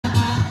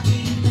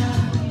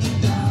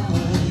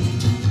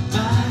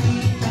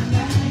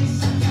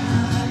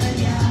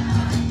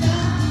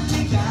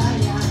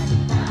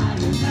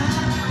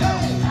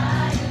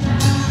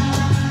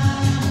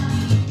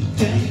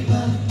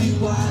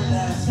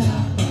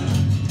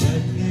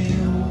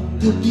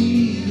Hi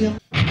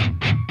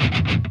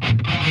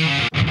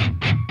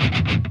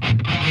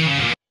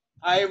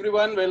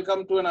everyone,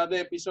 welcome to another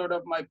episode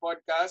of my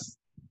podcast.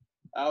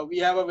 We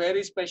have a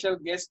very special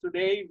guest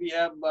today. We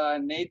have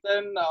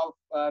Nathan of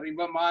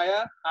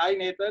Rivermaya. Hi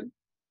Nathan.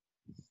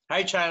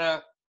 Hi,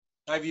 China.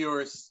 Hi,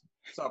 viewers.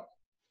 What's up?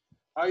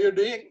 How are you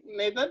doing,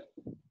 Nathan?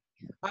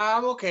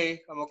 I'm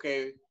okay. I'm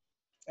okay.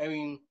 I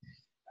mean,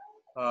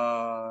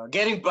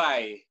 getting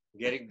by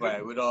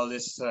with all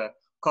this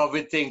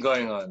COVID thing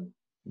going on.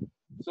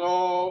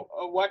 So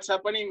what's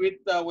happening with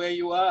where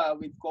you are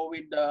with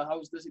COVID?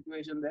 How's the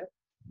situation there?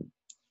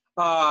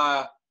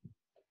 I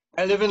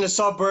live in the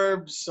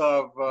suburbs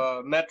of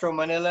Metro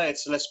Manila.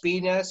 It's Las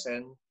Piñas,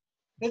 and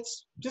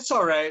it's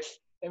all right.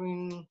 I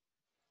mean,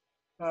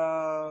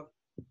 uh,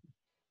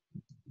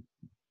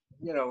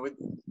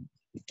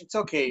 it's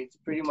okay. It's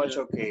pretty much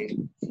okay.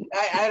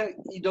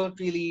 You don't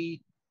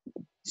really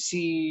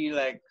see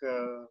like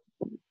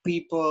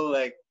people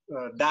like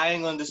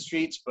dying on the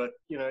streets, but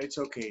it's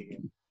okay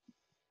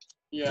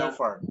so Yeah,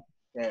 far.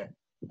 Yeah.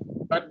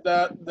 but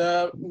the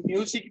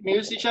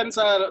musicians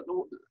are,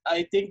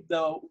 I think,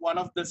 the one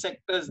of the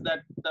sectors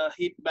that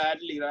hit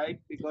badly, right?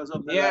 Because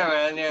of the Yeah,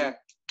 man. Yeah.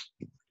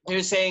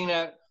 They're saying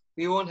that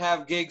we won't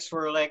have gigs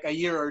for like a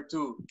year or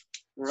two.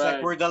 It's like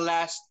right. we're the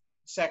last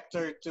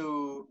sector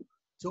to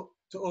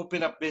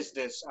open up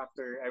business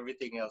after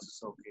everything else is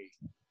okay.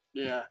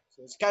 Yeah.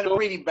 So it's kind of So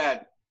pretty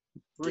bad.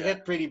 We're yeah.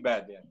 hit pretty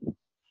bad, yeah.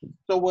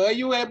 So were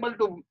you able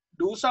to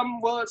do some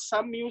work,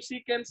 some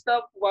music and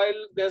stuff while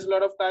there's a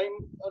lot of time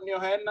on your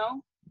hand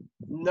now?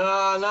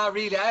 No, not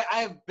really.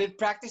 I've been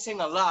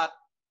practicing a lot.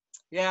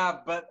 Yeah,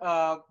 but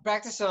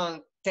practice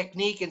on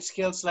technique and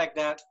skills like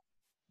that.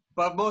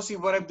 But mostly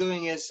what I'm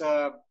doing is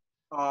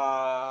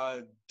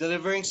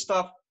delivering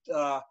stuff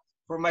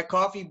for my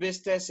coffee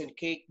business and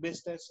cake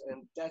business,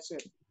 and that's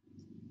it.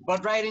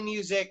 But writing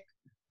music,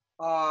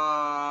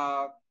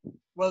 uh,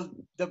 well,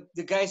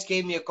 the guys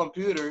gave me a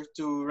computer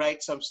to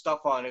write some stuff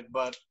on it,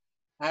 but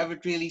I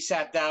haven't really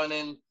sat down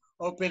and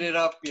opened it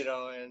up,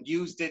 and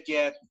used it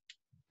yet.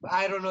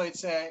 I don't know.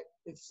 It's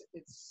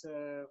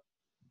the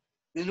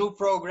new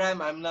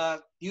program. I'm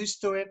not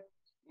used to it.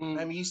 Mm.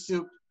 I'm used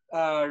to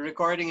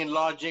recording in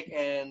Logic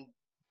and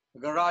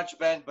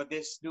GarageBand, but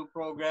this new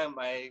program,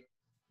 I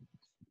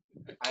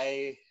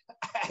I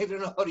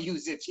don't know how to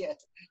use it yet.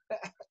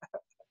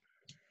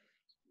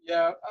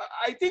 Yeah,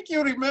 I think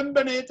you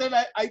remember, Nathan.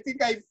 I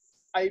think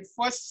I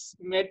first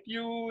met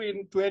you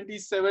in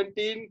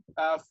 2017.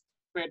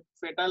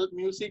 Fetal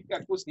Music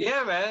Acoustic,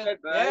 Yeah, man.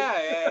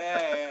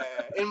 right?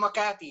 In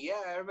Makati. Yeah,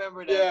 I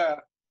remember that. Yeah,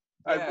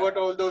 I Yeah, bought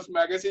all those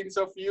magazines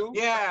of you.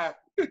 yeah.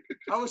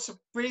 I was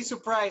pretty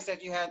surprised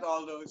that you had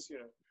all those,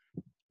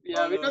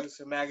 Yeah, all because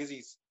those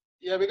magazines.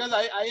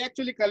 I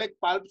actually collect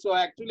pulps, so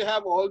I actually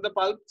have all the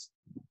pulps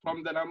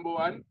from the number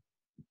one.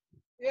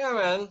 Yeah,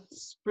 man.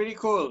 It's pretty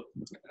cool.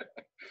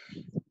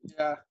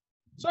 Yeah.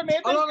 So How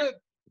Nathan, long? have-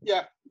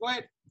 yeah, go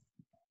ahead.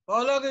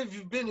 How long have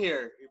you been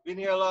here? You've been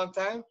here a long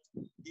time.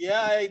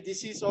 Yeah,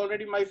 this is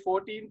already my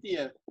 14th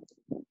year.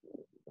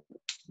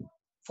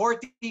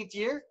 14th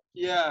year.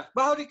 Yeah.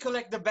 But how do you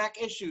collect the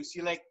back issues?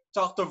 You like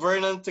talk to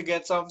Vernon to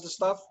get some of the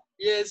stuff?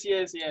 Yes.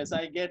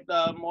 I get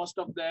most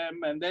of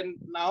them, and then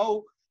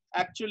now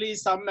actually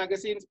some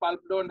magazines pulp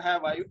don't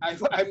have.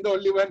 I'm the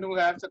only one who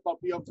has a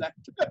copy of that.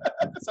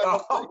 Some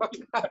of Oh,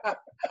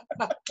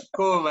 them.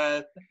 cool,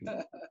 man.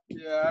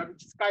 Yeah, I'm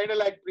just kind of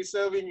like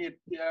preserving it.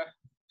 Yeah.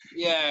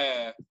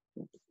 Yeah.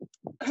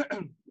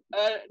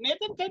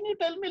 Nathan, can you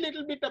tell me a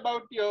little bit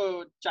about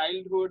your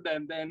childhood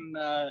and then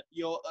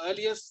your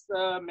earliest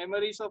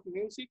memories of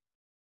music?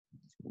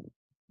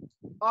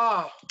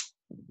 Ah,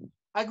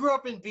 I grew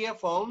up in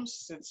BF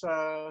Homes. It's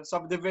a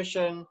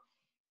subdivision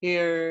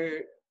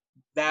here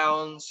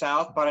down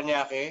south,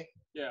 Parañaque.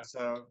 Yeah.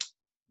 So,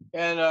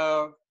 and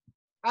I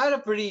had a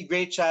pretty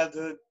great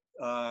childhood.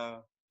 I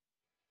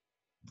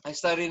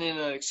studied in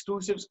an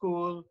exclusive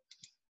school.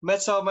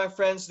 Met some of my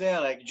friends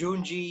there, like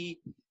Junji.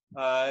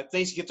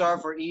 Plays guitar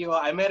for Iho.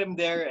 I met him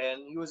there,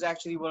 and he was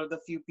actually one of the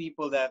few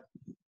people that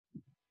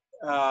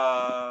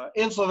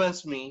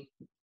influenced me.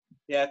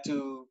 Yeah,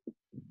 to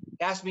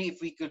ask me if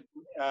we could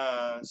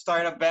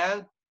start a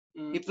band.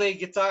 He Mm. played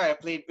guitar, I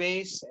played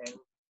bass, and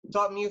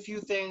taught me a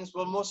few things.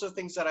 Well, most of the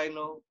things that I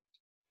know.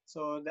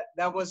 So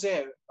that was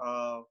it.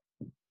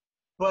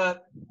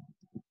 But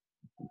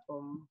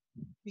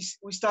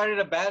we started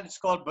a band. It's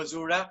called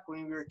Bazurak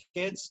when we were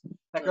kids,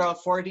 like Right. around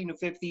 14 to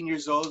 15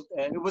 years old,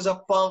 and it was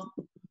a funk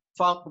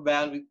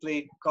band. We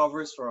played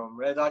covers from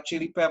Red Hot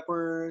Chili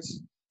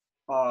Peppers,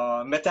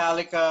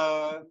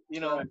 Metallica,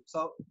 Right.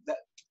 so that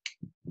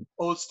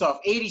old stuff,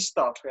 80s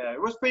stuff. Yeah,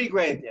 it was pretty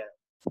great. Yeah,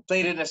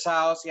 played in his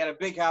house. He had a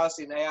big house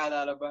in Ayala,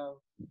 Alabama,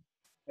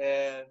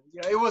 and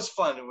it was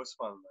fun. It was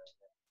fun.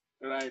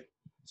 Man. Right.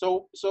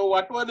 So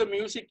what were the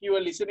music you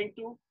were listening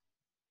to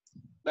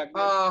back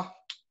then?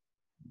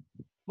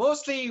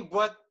 Mostly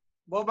what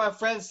my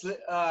friends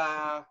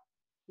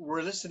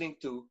were listening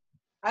to.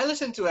 I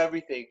listened to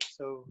everything.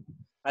 So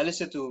I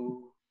listened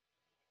to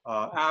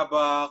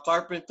ABBA,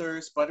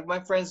 Carpenters, but my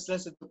friends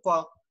listened to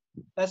punk.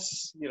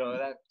 that's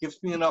that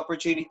gives me an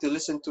opportunity to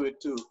listen to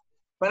it too.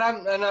 But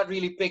I'm not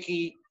really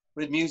picky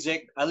with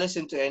music. I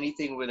listen to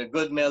anything with a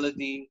good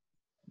melody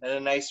and a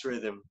nice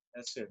rhythm.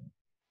 That's it.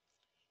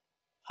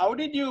 How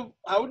did you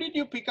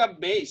pick up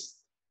bass?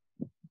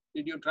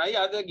 Did you try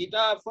other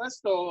guitar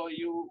first, or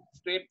you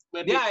straight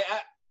went Yeah,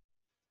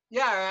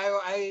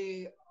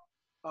 it?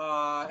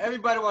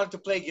 everybody wanted to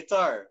play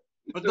guitar,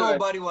 but Right.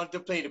 nobody wanted to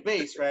play the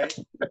bass, right?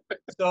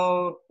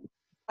 So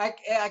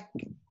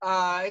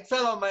it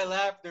fell on my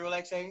lap. They were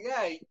like saying,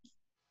 yeah,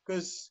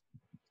 because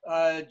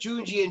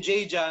Junji and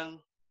Jaejan,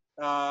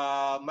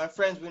 my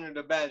friends were in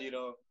the band, they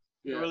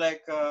Yeah. were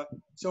like,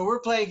 so we're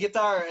playing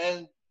guitar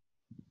and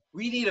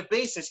we need a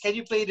bassist. Can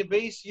you play the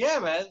bass? Yeah,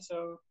 man.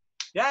 So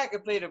yeah, I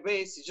can play the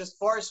bass. It's just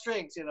four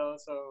strings,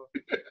 so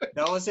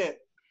that was it.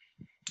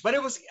 But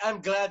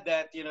I'm glad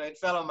that, it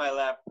fell on my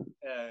lap.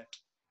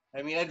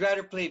 I mean, I'd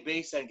rather play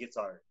bass than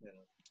guitar.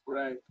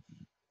 Right.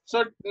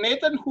 So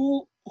Nathan,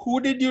 who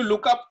did you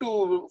look up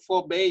to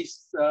for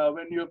bass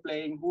when you were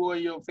playing? Who were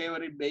your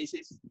favorite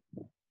bassists?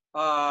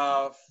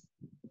 Uh,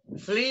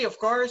 Flea, of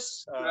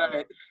course.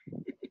 Right.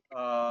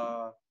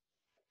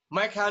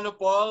 Mike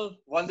Hanupol,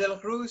 Juan de la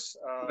Cruz.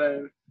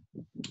 Right.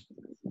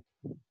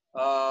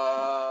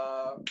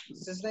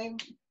 What's his name?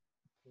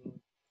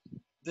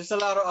 There's a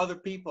lot of other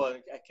people.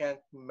 I can't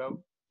remember.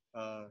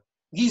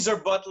 Geezer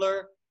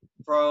Butler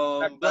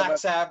from Black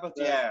Sabbath.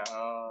 Right. Yeah.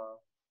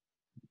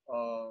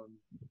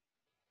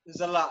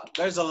 There's a lot.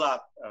 There's a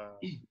lot.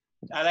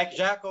 I like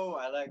Jacko.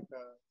 I like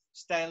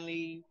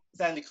Stanley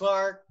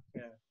Clark.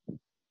 Yeah.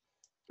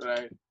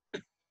 Right.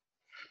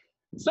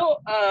 So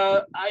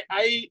I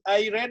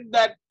read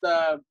that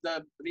the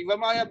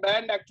Rivermaya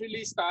band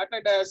actually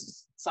started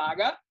as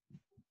Saga.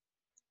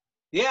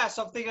 Yeah,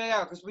 something like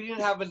that. Because we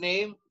didn't have a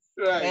name,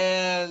 Right.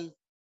 and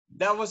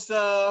that was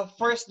the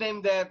first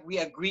name that we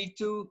agreed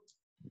to.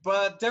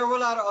 But there were a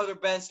lot of other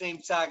bands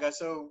named Saga,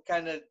 so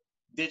kind of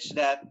ditched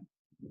that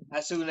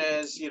as soon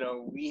as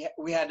we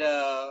had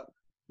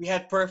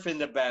Perf in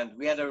the band.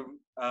 We had a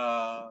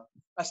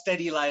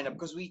steady lineup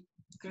because we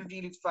couldn't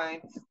really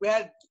find. We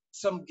had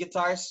some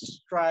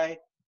guitarists try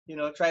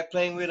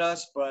playing with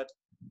us, but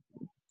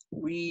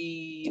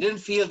we didn't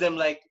feel them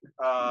like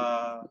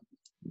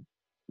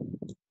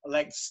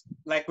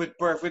with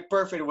Perf. With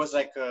Perf, it was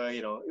like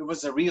it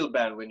was a real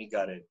band when he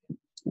got it.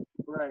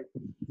 Right.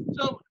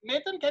 So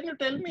Nathan, can you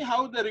tell me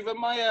how the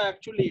Rivermaya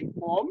actually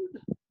formed?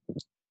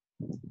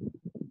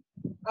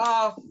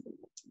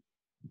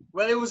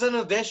 Well, it was an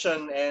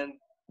audition, and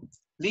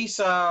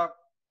Lisa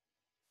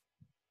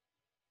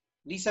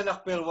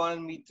Nakpil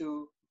wanted me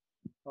to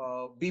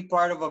be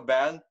part of a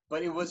band,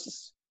 but it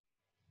wasn't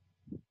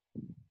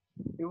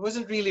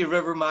really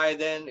Rivermaya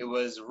then. It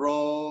was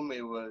Rome.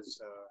 It was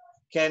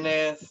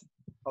Kenneth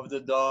of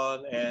the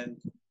Dawn and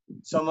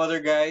some other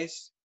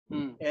guys,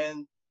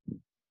 and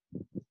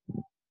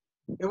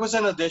it was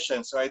an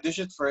audition. So I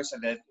auditioned first,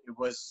 and then it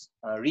was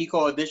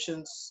Rico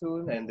auditioned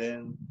soon, and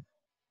then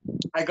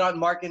I got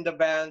Mark in the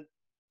band.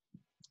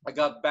 I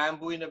got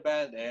Bamboo in the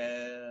band,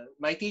 and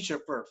my teacher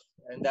Perf,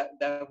 and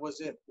that was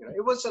it.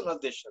 It was an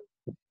audition.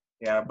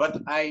 Yeah,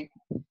 but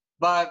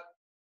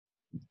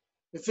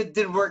if it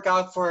didn't work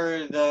out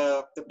for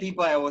the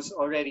people I was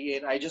already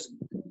in, I just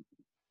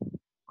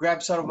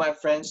grabbed some of my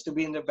friends to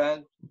be in the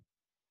band.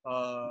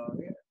 Yeah,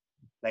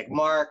 like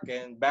Mark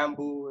and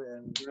Bamboo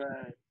and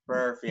Right.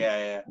 Perf.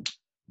 Yeah.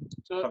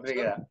 So Something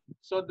like that.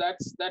 so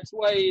that's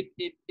why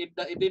it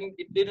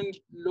didn't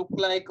look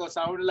like or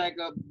sound like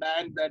a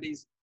band that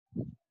is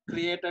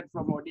created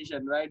from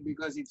audition, right?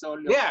 Because it's all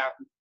your Yeah,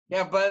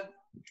 but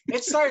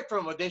it started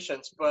from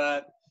auditions,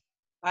 but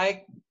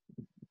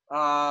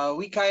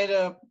we kind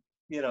of,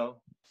 it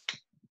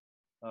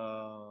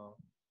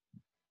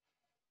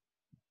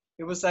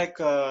was like,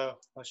 how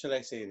should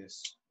I say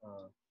this?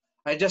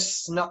 I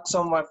just snuck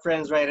some of my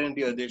friends right in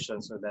the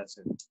audition, so that's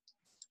it.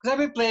 Because I've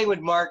been playing with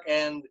Mark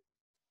and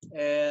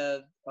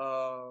hanging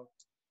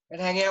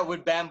out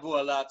with Bamboo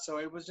a lot, so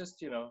it was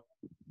just,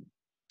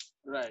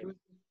 right. it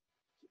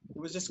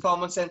was just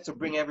common sense to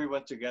bring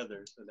everyone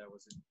together, so that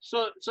was it.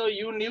 So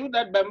you knew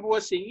that Bamboo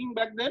was singing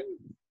back then?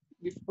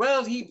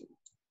 Well, he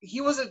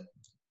wasn't.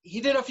 He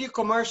did a few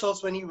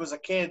commercials when he was a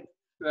kid,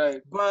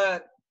 Right.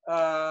 but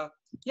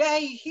yeah,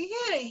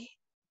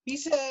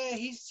 he's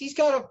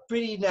got a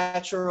pretty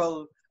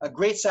natural, a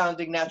great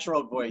sounding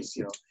natural voice.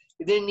 He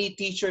didn't need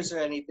teachers or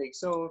anything,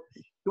 so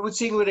he would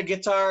sing with a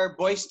guitar,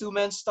 Boys II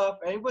Men stuff,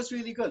 and it was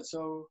really good.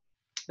 So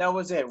that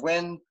was it.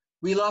 When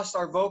we lost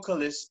our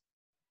vocalist,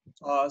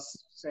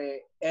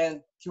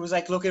 and he was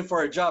like looking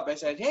for a job, I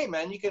said, "Hey,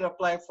 man, you can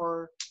apply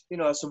for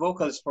as a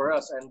vocalist for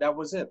us," and that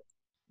was it.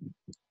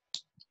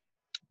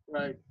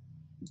 Right.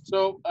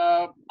 So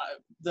I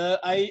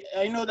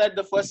know that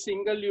the first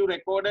single you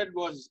recorded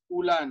was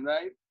Ulan,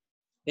 right?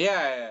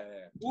 Yeah.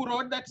 Who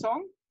wrote that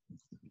song?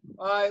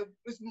 It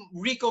was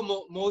Rico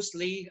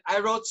mostly. I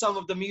wrote some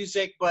of the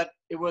music, but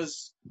it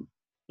was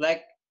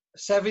like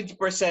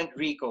 70%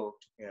 Rico.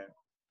 Yeah,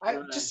 Right.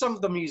 just some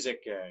of the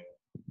music. Yeah.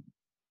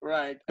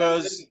 Right.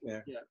 Because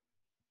Yeah,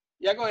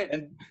 go ahead.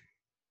 and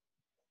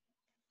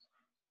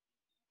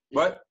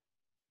What?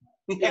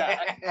 Yeah.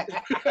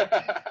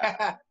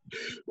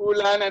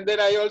 Ulan, and then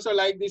I also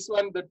like this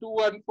one, the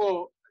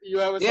 214. You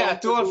have a song. Yeah,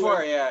 for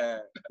 214. Yeah.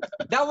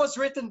 That was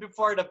written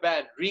before the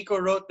band. Rico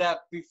wrote that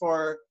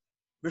before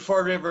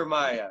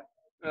Rivermaya.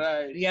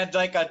 Right. He had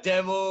like a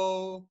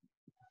demo,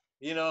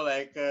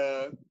 like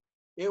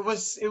it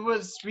was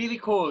really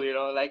cool,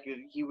 like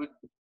he would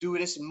do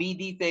this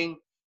MIDI thing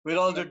with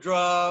all the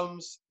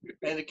drums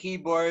and the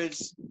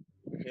keyboards.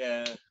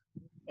 Yeah.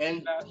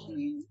 And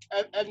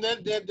And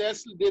then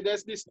there's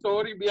this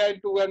story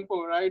behind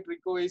 214, right?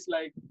 Rico is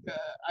like,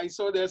 I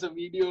saw there's a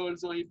video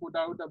also he put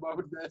out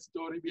about the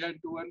story behind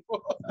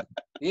 214.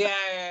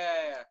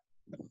 yeah.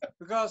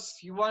 Because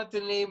he wanted to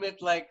name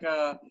it like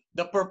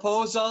the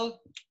proposal,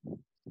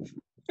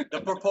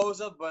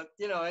 but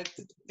it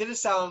didn't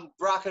sound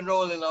rock and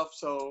roll enough,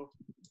 so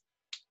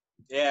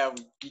yeah,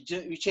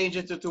 we changed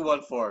it to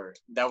 214.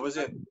 That was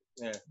it.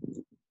 Yeah.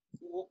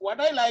 What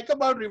I like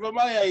about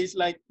Rivermaya is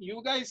like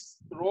you guys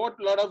wrote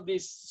a lot of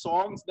these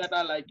songs that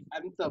are like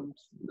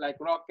anthems, like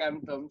rock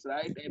anthems,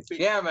 right? Epic.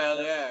 Yeah, man.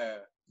 Yeah.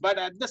 But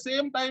at the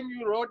same time,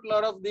 you wrote a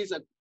lot of these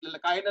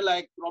kind of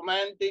like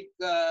romantic,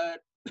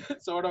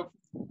 sort of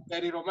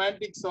very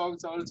romantic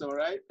songs also,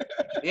 right?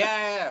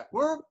 Yeah.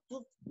 We're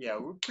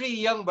pretty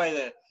young by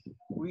then.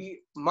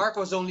 Mark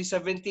was only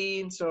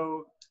 17,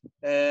 so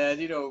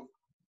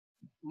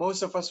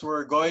most of us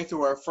were going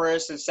through our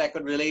first and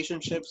second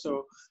relationship.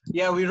 So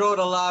yeah, we wrote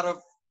a lot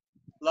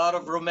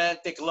of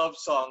romantic love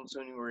songs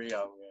when we were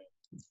young.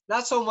 Yeah.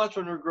 Not so much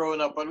when we were growing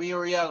up, but when we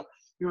were young,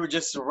 we were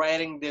just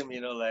writing them,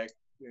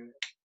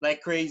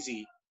 like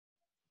crazy.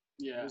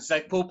 Yeah. It's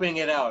like pooping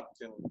it out.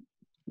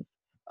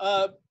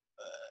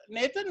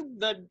 Nathan,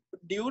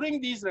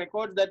 during these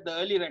records, the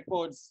early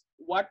records,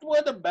 what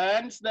were the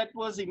bands that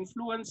was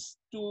influenced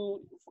to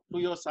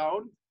your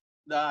sound?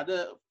 The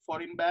other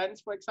foreign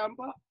bands, for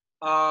example?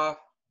 I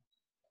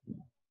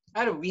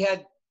don't know, we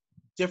had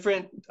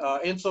different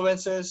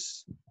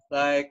influences.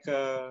 Like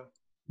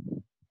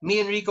me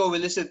and Rico, we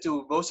listened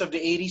to most of the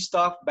 80s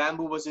stuff.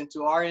 Bamboo was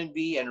into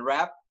R&B and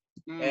rap.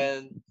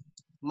 And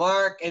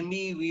Mark and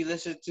me, we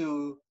listened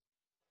to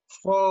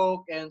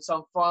folk and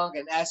some funk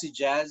and acid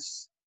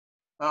jazz.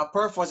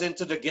 Perf was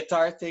into the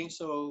guitar thing,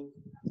 so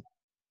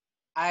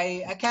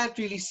I can't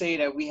really say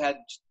that we had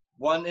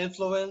one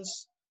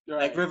influence.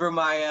 Right. Like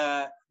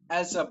Rivermaya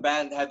as a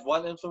band had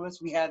one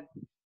influence. We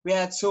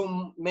had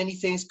so many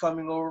things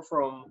coming over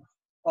from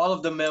all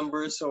of the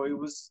members, so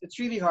it's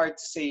really hard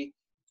to say.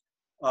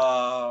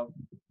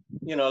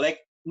 Like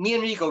me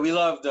and Rico, we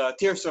loved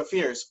Tears for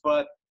Fears,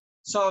 but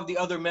some of the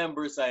other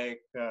members,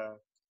 like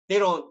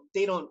they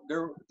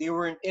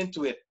weren't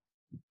into it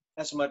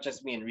as much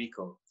as me and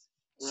Rico.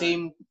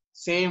 Right.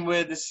 Same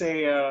with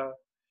say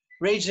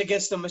Rage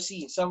Against the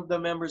Machine. Some of the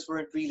members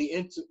weren't really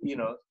into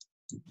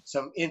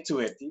into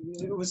it.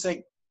 It was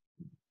like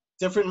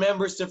different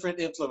members, different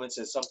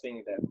influences, something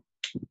like that.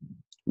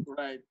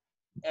 Right.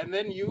 And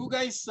then you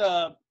guys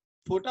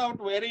put out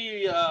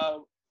the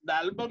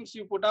albums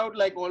you put out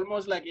like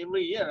almost like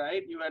every year,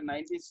 right? You had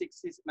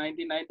 1996,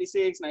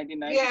 1997,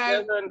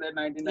 then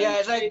 1998. Yeah,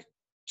 it's like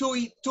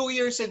 2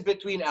 years in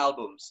between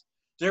albums.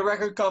 The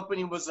record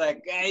company was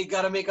like, "Hey, you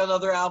gotta make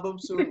another album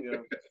soon."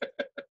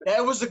 Yeah,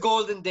 it was the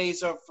golden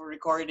days of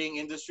recording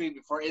industry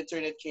before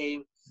internet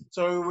came.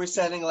 So we were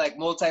selling like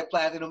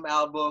multi-platinum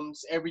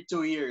albums every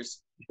 2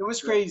 years. It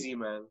was crazy,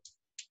 man.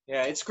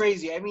 Yeah, it's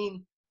crazy. I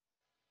mean,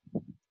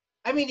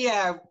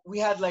 yeah, we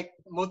had like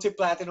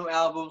multi-platinum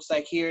albums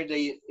like here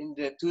in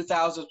the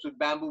 2000s with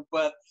Bamboo,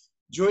 but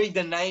during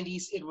the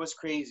 90s it was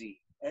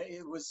crazy.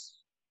 It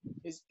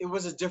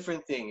was a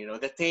different thing,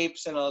 the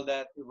tapes and all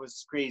that. It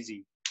was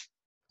crazy.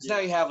 So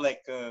now you have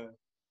like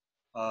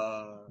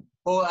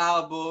whole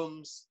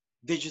albums,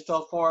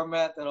 digital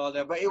format and all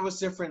that, but it was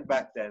different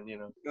back then,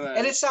 Right.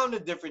 And it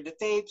sounded different. The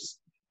tapes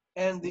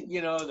and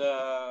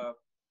the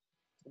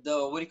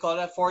what do you call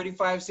that,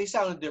 45s, they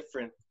sounded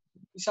different.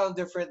 They sound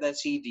different than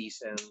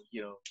CDs and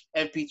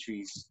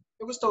MP3s.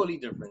 It was totally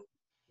different.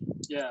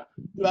 Yeah.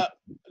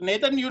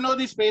 Nathan,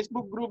 this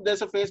Facebook group?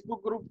 There's a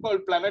Facebook group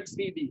called Planet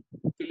CD,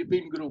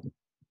 Philippine group.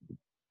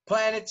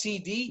 Planet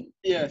CD?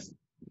 Yes.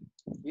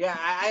 Yeah,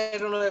 I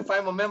don't know if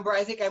I'm a member.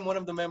 I think I'm one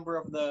of the member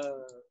of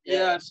the.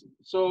 Yeah. Yes.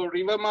 So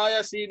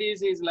Rivermaya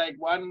CDs is like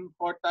one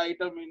hot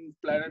item in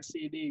Planet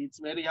CD. It's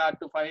very hard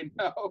to find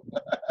now.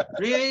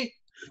 Really?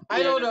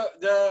 I know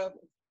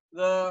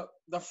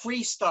the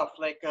free stuff,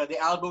 like the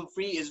album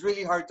free, is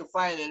really hard to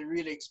find and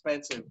really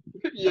expensive.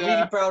 Yeah. I'm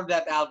really proud of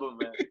that album,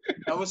 man.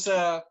 That was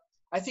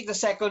I think the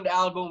second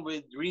album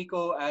with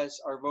Rico as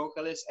our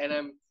vocalist,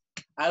 and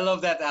I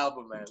love that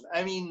album, man.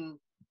 I mean,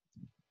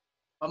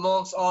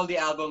 amongst all the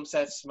albums,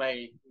 that's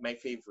my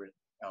favorite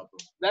album.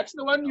 That's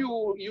the one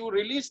you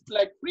released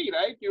like free,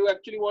 right? You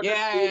actually wanted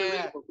to release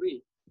it for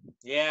free.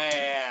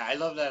 Yeah, I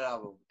love that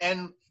album.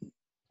 And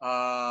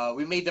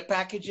we made the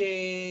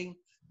packaging.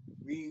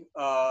 We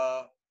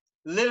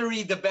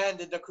literally, the band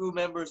and the crew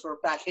members were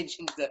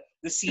packaging the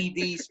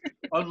CDs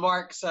on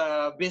Mark's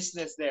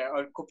business there,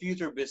 on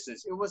computer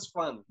business. It was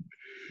fun.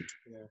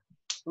 Yeah.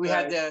 We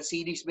had the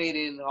CDs made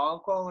in Hong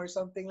Kong or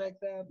something like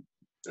that.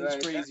 It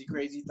was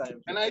crazy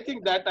time. And I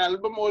think that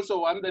album also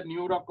won the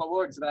New Rock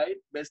Awards, right?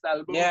 Best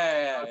album.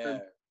 Yeah.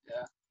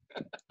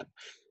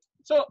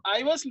 So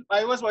I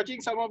was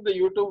watching some of the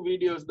YouTube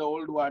videos, the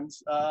old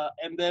ones,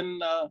 and then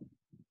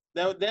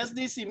there's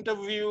this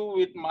interview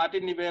with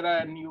Martin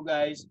Rivera and you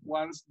guys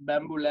once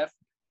Bamboo left.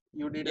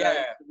 You did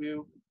an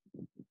interview.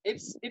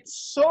 It's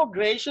so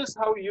gracious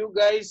how you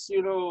guys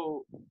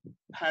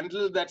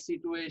handle that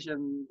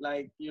situation,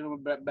 like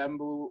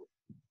Bamboo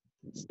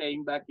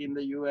staying back in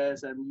the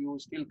US and you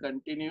still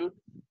continued.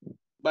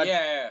 But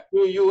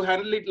you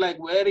handle it like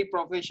very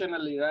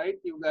professionally, right?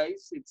 You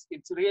guys,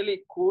 it's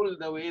really cool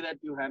the way that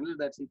you handle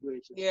that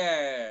situation.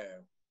 Yeah.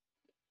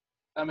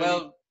 I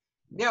mean,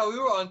 we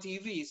were on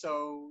TV,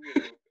 so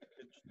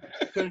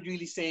couldn't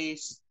really say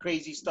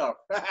crazy stuff.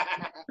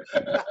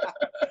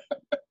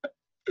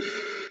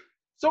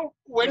 So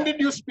when did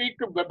you speak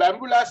to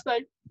Bamboo last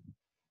time?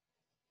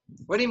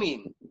 What do you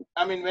mean?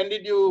 I mean, when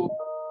did you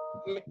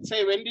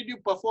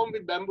perform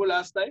with Bamboo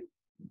last time?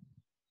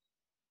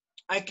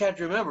 I can't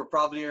remember.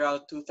 Probably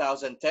around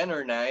 2010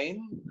 or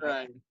 9.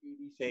 Right.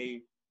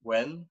 Say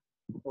when?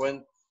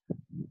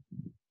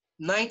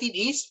 19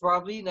 East,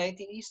 probably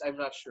 19 East. I'm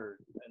not sure.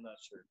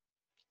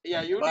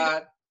 Yeah,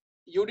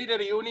 you did a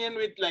reunion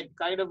with like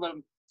kind of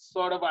a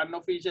sort of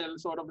unofficial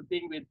sort of a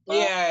thing with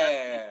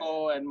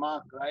Nico and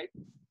Mark, right?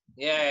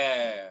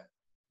 Yeah.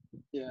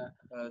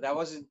 That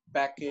was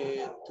back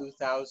in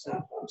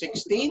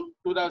 2016.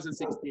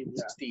 2016. Yeah.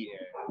 16.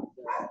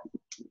 Yeah.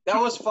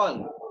 That was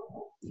fun.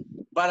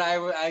 But I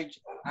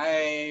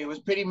was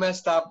pretty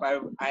messed up.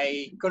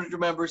 I couldn't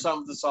remember some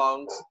of the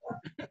songs,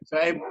 so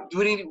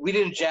we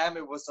didn't jam.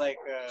 It was like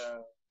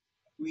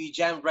we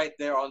jammed right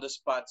there on the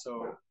spot.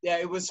 So yeah,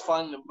 it was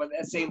fun, but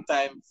at the same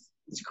time,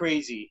 it's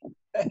crazy.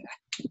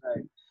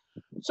 Right.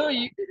 So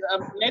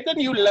Nathan,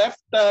 you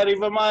left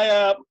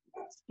Rivermaya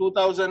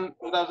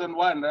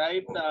 2001,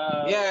 right?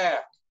 Yeah.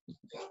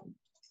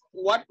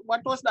 What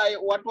was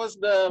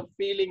the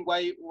feeling?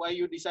 Why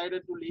you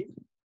decided to leave?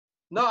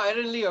 No, I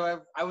didn't leave.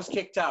 I was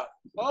kicked out.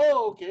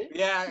 Oh, okay.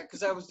 Yeah,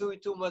 because I was doing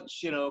too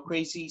much,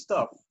 crazy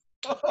stuff.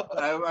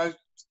 I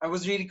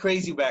was really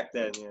crazy back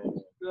then. Yeah.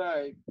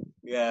 Right.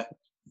 Yeah.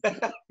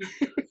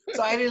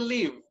 So I didn't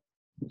leave.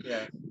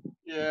 Yeah.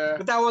 Yeah.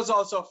 But that was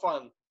also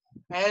fun.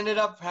 I ended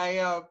up hanging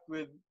out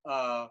with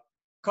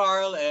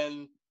Carl,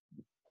 and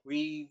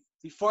we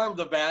formed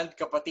the band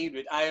Kapatid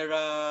with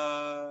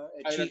Ira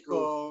and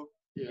Chico.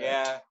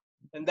 Yeah.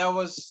 And that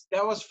was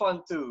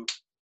fun too.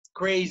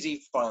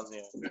 Crazy fun,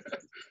 yeah.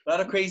 A lot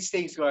of crazy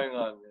things going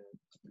on.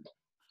 Yeah.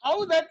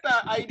 How that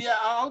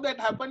how that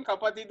happened?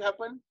 Kapatid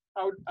happened.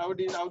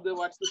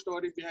 What's the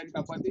story behind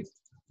Kapatid?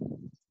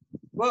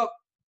 Well,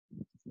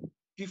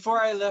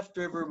 before I left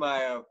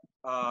Rivermaya,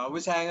 I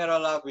was hanging out a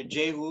lot with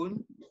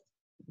Jayhoon,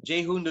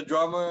 the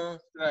drummer,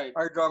 right?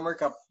 Our drummer,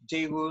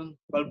 Jayhoon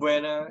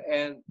Balbuena,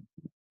 and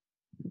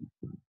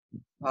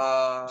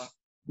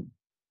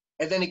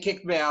then he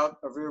kicked me out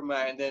of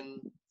Rivermaya, and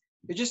then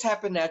it just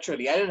happened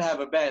naturally. I didn't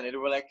have a band, and they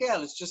were like, "Yeah,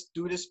 let's just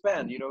do this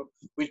band,"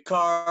 with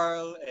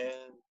Carl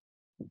and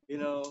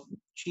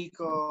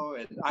Chico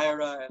and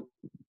Ira, and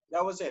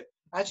that was it.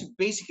 Actually,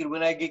 basically,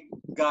 when I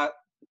got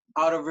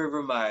out of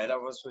Rivermaya,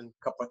 that was when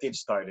Kapatid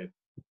started.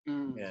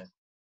 Yeah,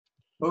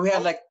 but we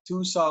had like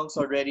 2 songs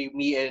already,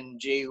 me and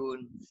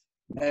Jayhoon,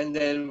 and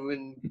then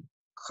when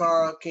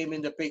Carl came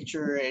in the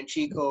picture and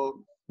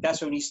Chico, that's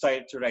when we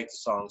started to write the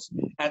songs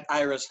at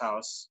Ira's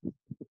house.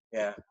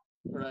 Yeah.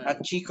 Right.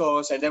 At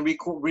Chico's, and then we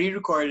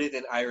re-recorded it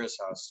in Ira's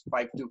house,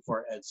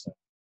 524 Edson.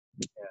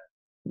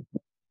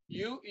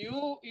 Yeah.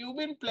 You've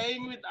been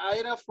playing with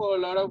Ira for a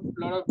lot of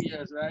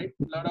years, right?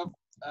 A lot of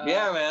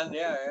yeah, man.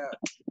 Yeah.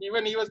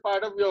 Even he was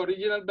part of your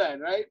original band,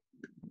 right?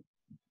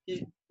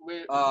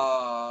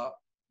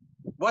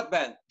 What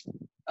band?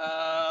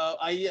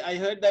 I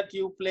heard that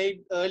you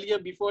played earlier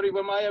before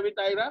Rivermaya with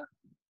Ira.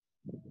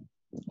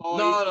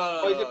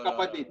 No. Or is it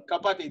Kapatid?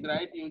 Kapatid,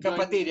 right?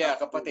 Kapatid, yeah,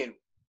 Kapatid.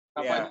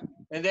 Yeah,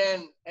 and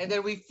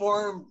then we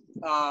formed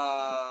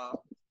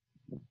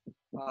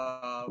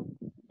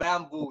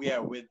Bamboo, yeah,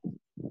 with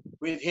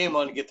him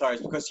on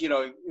guitars, because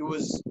I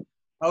was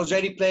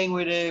already playing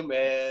with him,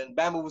 and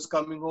Bamboo was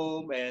coming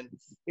home, and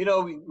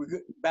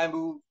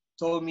Bamboo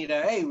told me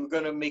that, hey, we're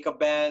gonna make a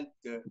band,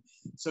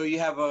 so you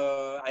have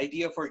a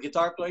idea for a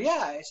guitar player?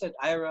 Yeah, I said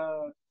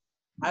Ira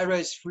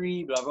is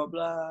free, blah blah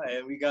blah,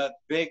 and we got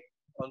Vic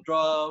on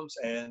drums,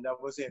 and that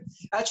was it.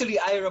 Actually,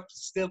 Ira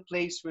still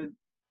plays with.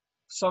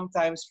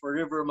 Sometimes for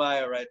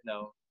Rivermaya right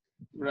now.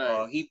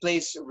 Right. He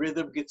plays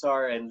rhythm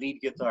guitar and lead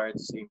guitar at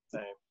the same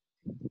time.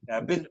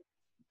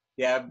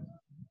 Yeah,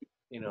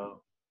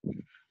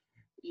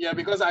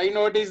 because I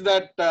noticed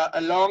that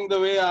along the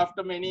way,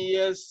 after many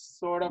years,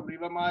 sort of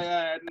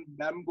Rivermaya and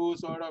Bamboo,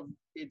 sort of,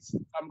 it's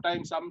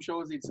sometimes some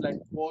shows, it's like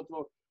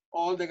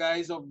all the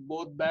guys of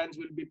both bands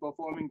will be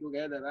performing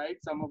together,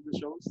 right? Some of the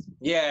shows.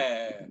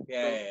 Yeah.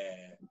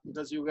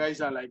 Because you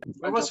guys are like.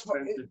 It was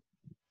fun.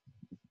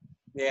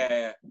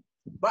 Yeah.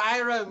 But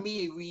Ira and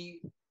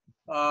me,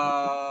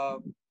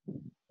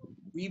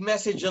 we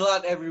message a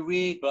lot every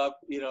week, but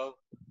we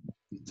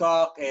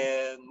talk,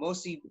 and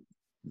mostly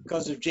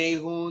because of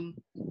Jayhoon.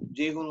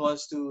 Jayhoon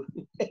wants to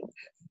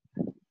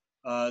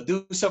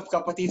do some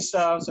Kapatid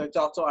stuff, so I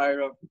talk to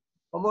Ira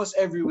almost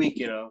every week,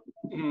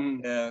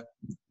 Mm. Yeah.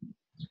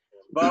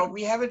 But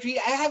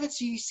I haven't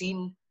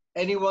seen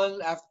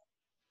anyone after,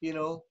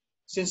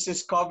 since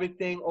this COVID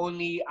thing.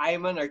 Only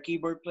Ayman, our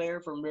keyboard player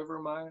from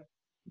Rivermaya,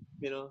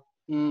 you know,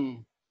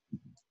 Mm.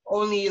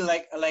 only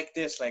like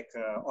this,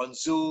 on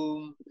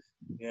Zoom.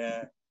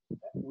 Yeah.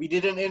 We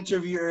did an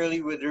interview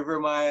early with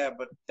Rivermaya,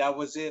 but that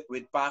was it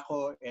with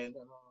Paco and.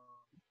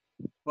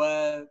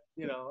 But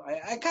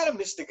I kind of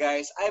miss the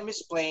guys. I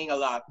miss playing a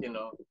lot.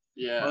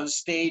 Yeah. On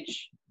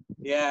stage.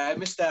 Yeah, I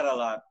miss that a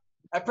lot.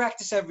 I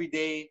practice every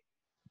day,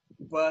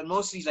 but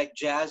mostly like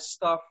jazz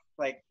stuff,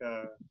 like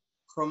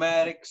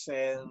chromatics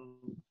and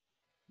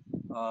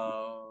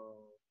uh,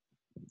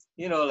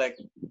 like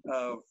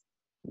uh,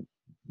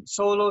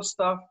 solo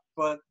stuff.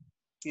 But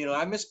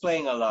I miss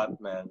playing a lot,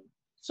 man. I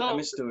So,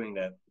 miss doing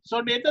that. so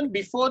Nathan,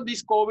 before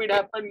this COVID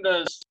happened,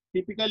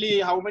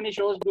 typically how many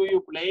shows do you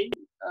play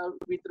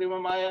with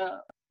Rivermaya,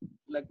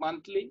 like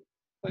monthly,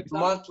 for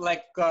example? Month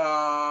like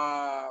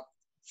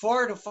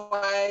 4 to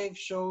 5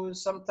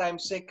 shows,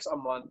 sometimes 6 a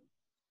month.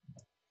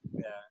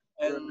 Yeah,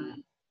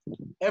 and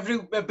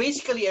Right.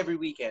 basically every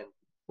weekend.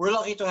 We're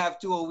lucky to have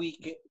two a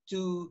week,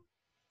 two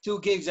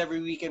gigs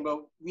every weekend,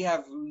 but we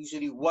have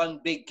usually one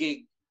big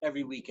gig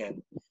every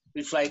weekend.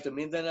 We fly to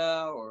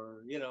Mindanao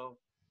or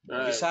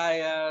Right.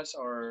 Visayas,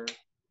 or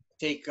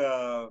take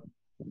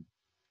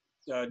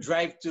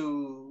drive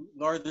to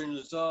Northern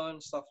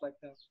Luzon, stuff like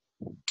that.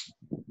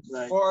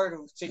 Right. 4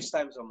 to 6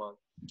 times a month,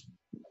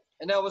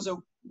 and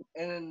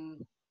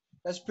and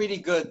that's pretty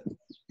good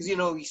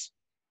because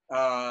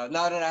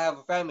now that I have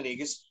a family, I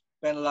just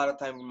spend a lot of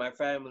time with my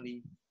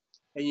family,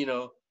 and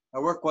I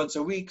work once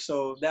a week,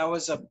 so that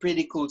was a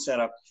pretty cool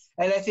setup.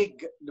 And I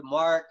think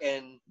Mark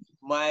and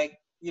Mike,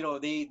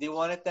 they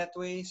want it that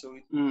way, so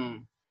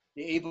Mm.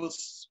 they're able to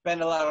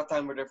spend a lot of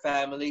time with their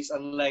families,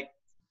 unlike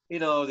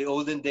the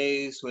olden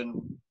days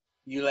when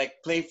you like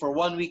play for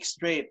 1 week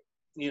straight,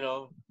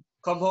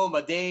 come home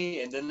a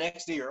day and the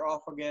next day you're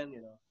off again.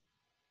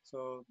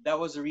 So that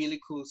was a really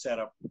cool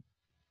setup.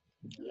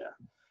 Yeah.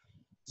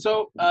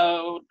 So,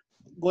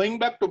 going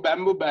back to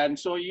Bamboo Band,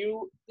 so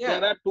there Yeah.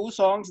 are two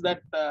songs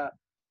that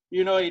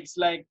it's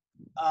like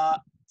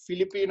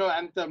Filipino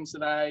anthems,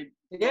 right?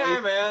 Yeah,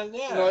 man.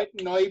 Yeah.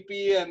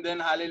 Noipi and then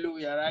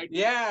Hallelujah, right?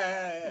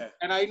 Yeah.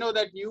 And I know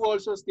that you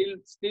also still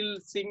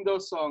sing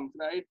those songs,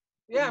 right?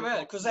 Yeah, man.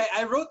 Because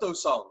I wrote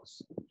those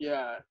songs.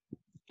 Yeah.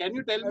 Can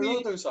you tell I wrote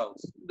me those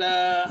songs.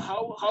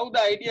 how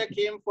the idea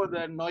came for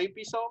the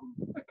Noipi song?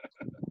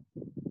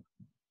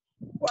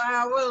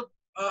 Wow.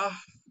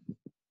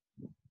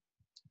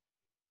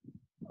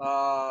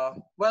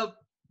 Well,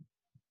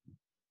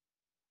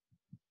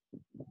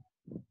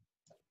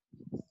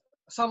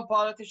 some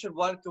politician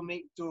wanted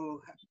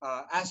to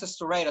ask us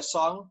to write a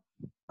song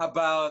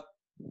about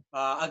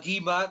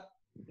Agimat.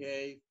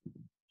 Okay.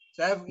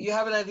 So you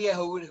have an idea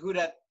who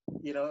that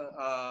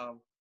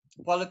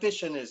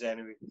politician is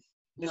anyway.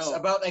 It's No.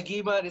 about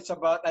Agimat. It's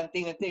about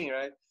Anting Anting,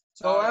 right?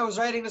 So Uh, I was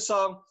writing the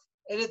song,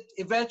 and it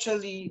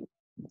eventually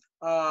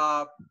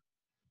uh,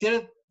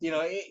 didn't.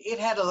 It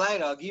had a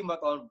line of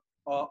Agimat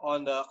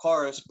on the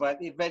chorus,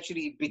 but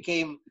eventually it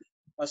became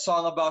a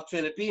song about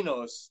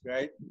Filipinos,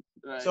 right?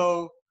 right.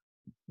 So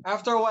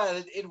after a while,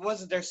 it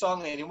wasn't their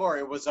song anymore.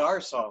 It was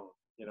our song.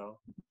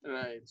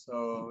 Right.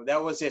 So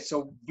that was it.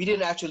 So we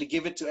didn't actually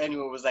give it to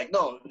anyone. It was like,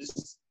 no,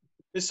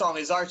 this song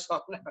is our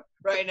song now,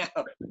 right now.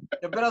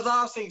 But a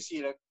lot of things,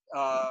 a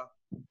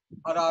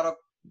lot of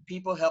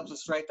people helped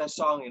us write that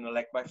song.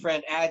 Like my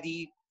friend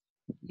Addy,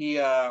 he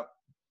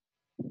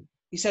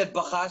said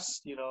bakas.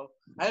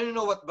 I don't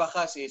know what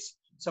bakas is.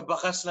 Sa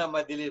bakas na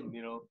madilim.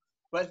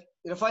 But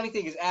the funny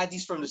thing is,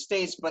 Addy's from the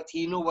States, but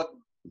he knew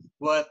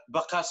what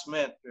bakas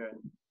meant. Right?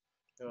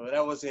 So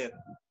that was it.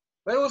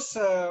 But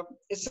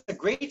it's a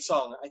great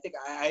song. I think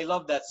I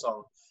love that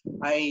song.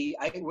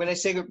 When I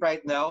sing it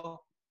right now,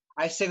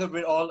 I sing it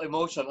with all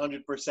emotion,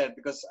 100%,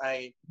 because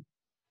I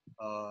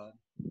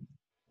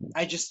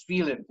just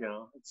feel it.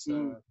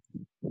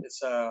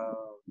 It's a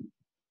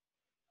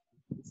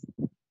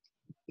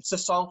it's a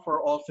song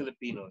for all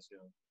Filipinos.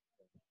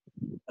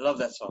 I love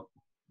that song.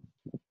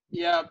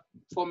 Yeah,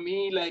 for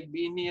me, like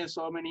being here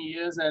so many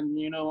years, and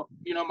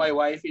my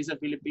wife is a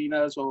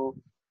Filipina, so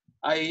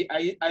I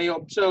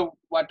observe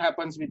what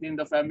happens within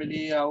the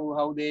family,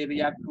 how they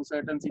react to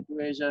certain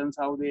situations,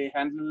 how they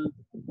handle,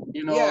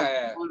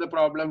 Yeah. all the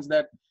problems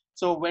that.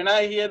 So when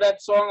I hear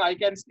that song, I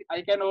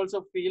can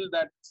also feel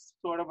that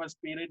sort of a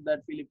spirit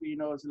that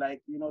Filipinos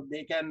like.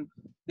 They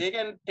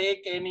can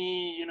take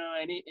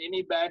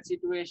any bad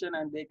situation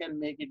and they can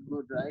make it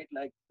good, right?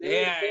 Like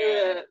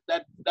Yeah.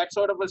 that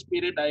sort of a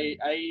spirit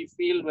I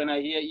feel when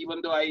I hear,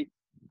 even though I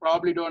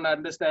probably don't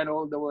understand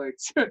all the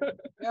words.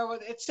 Yeah,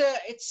 but it's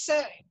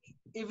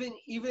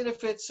even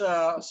if it's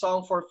a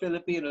song for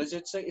Filipinos,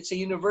 it's a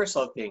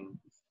universal thing.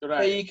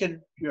 Right. You can,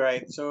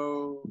 right.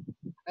 So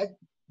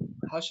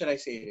I how should I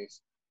say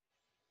this?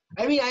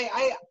 I mean,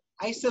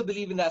 I still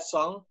believe in that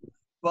song,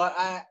 but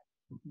I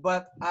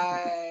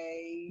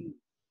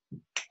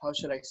how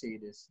should I say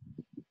this?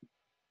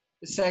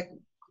 It's like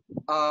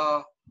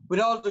uh, with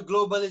all the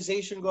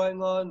globalization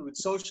going on, with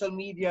social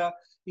media,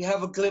 you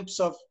have a glimpse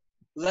of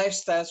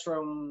lifestyles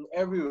from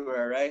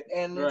everywhere, right?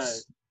 And Right.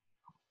 it's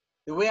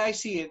the way I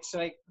see it, it's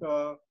like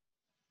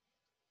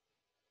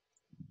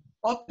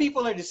all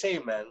people are the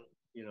same, man.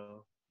 You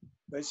know,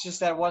 but it's just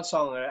that one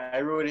song.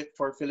 I wrote it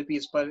for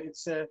Philippines, but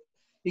it's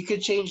you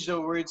could change the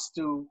words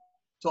to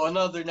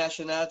another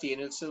nationality,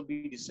 and it'll still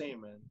be the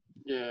same, man.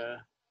 Yeah.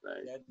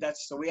 Right. Yeah,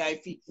 that's the way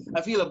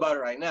I feel about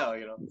it right now.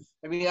 You know,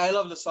 I mean, I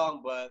love the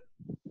song, but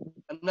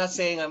I'm not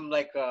saying I'm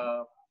like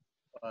uh,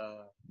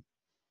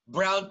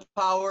 brown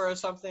power or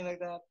something like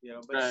that. You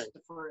know, but Right.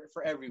 it's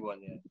for everyone.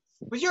 Yeah.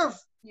 But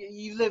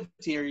you lived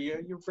here.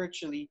 You're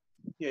virtually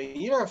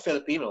you're a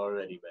Filipino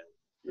already, man.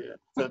 Yeah.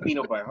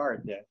 Filipino by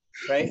heart. Yeah.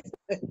 Right.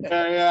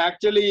 Yeah,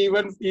 actually,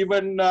 even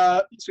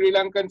Sri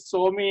Lankans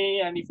saw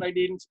me, and if I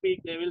didn't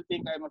speak, they will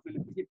think I'm a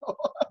Filipino.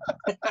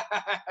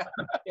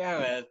 Yeah,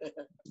 man.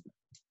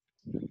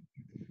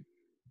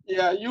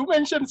 Yeah, you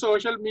mentioned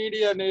social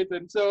media,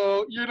 Nathan.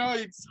 So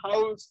it's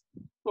how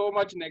so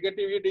much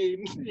negativity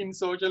in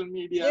social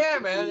media. Yeah,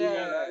 Social man.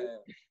 media,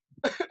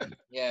 right?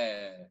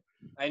 Yeah.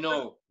 I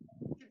know.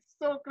 It's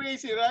so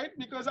crazy, right?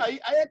 Because I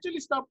actually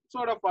stopped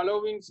sort of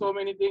following so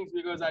many things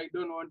because I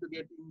don't want to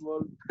get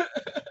involved.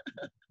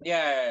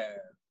 Yeah.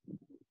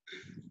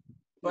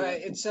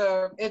 But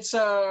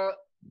Yeah.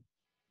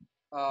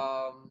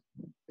 um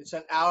it's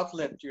an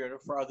outlet,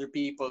 for other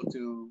people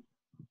to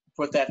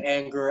put that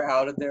anger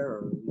out of there,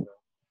 or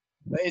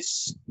But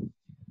it's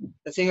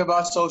the thing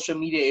about social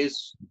media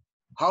is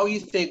how you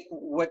think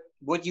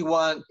what you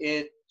want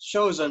it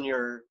shows on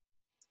your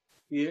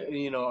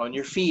on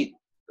your feed.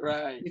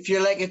 Right. If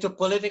you're like into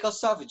political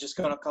stuff, it's just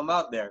gonna come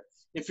out there.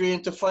 If you're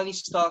into funny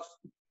stuff,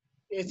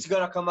 it's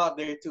gonna come out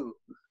there too.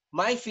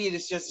 My feed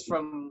is just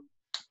from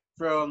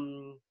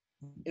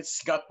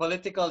it's got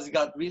political, it's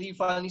got really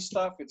funny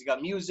stuff, it's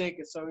got music,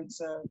 so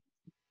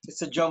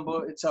it's a jumbo,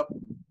 it's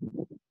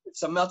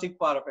a melting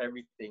pot of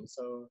everything.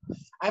 So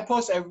I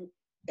post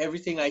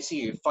everything I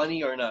see,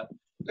 funny or not.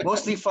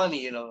 Mostly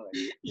funny,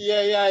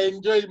 Yeah, I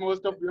enjoy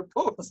most of your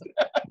posts.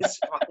 it's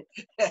fun.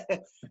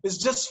 It's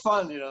just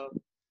fun.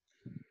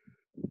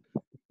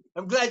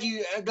 I'm glad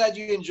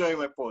you enjoy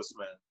my post,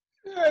 man.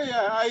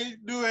 Yeah, I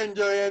do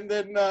enjoy. And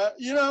then,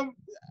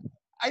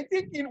 I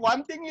think in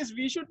one thing is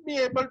we should be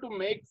able to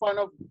make fun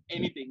of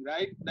anything,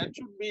 right? That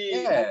should be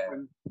Yeah.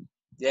 open,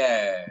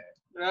 Yeah.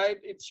 right?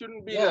 It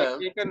shouldn't be like Yeah.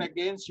 taken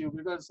against you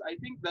because I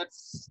think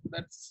that's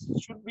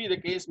should be the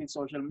case with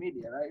social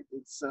media, right?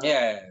 It's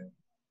Yeah.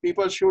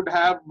 people should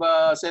have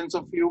a sense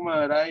of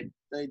humor, right?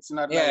 It's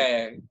not like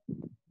Yeah.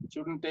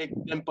 shouldn't take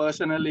them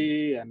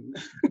personally and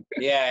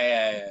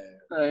Yeah.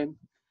 right.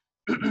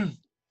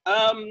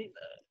 um,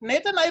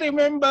 Nathan, I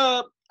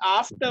remember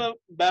after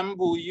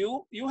Bamboo,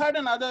 you had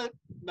another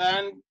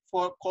band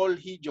called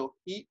Hijo.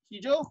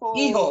 Hijo or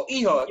Hijo.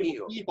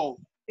 Hijo.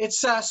 It's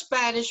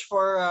Spanish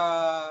for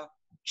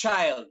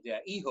child. Yeah,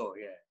 hijo.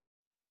 Yeah.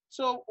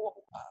 So,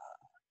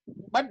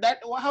 but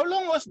how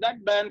long was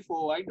that band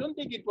for? I don't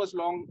think it was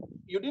long.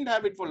 You didn't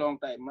have it for a long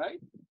time, right?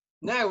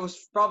 No, it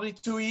was probably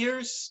 2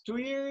 years. 2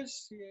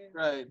 years. Yeah.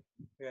 Right.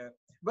 Yeah.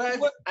 But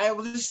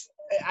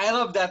I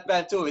love that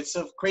band too. It's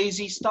some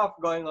crazy stuff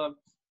going on.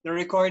 The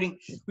recording.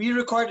 We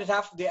recorded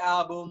half of the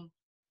album.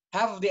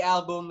 Half of the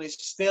album is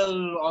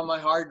still on my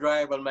hard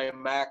drive on my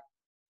Mac,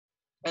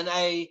 and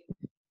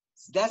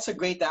that's a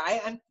great.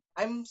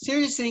 I'm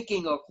seriously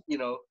thinking of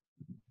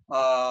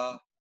uh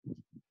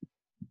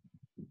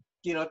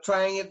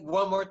trying it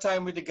one more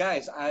time with the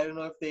guys. I don't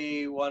know if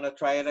they want to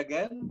try it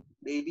again,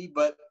 maybe.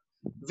 But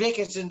Vic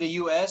is in the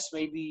U.S.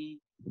 Maybe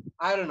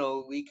I don't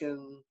know. We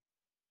can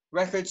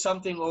record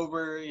something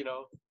over,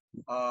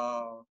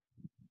 uh,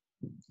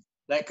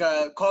 like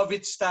a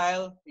COVID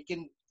style.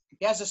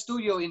 He has a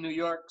studio in New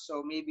York,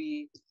 so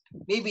maybe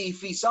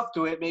if he's up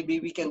to it, maybe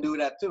we can do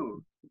that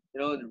too.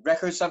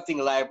 Record something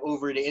live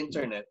over the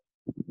internet,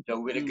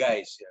 with the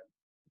guys.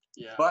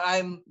 Yeah. Yeah. But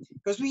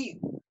because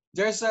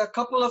there's a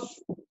couple of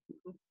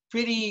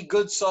pretty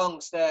good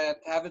songs that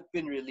haven't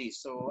been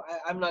released, so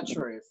I'm not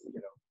sure if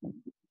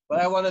but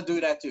I want to do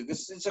that too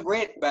because it's a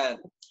great band.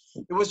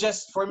 It was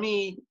just for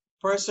me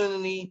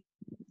personally.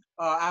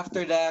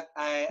 After that,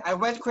 I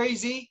went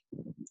crazy.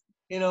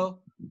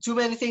 Too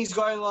many things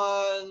going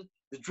on: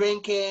 the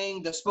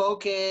drinking, the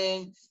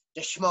smoking,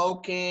 the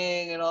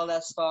smoking, and all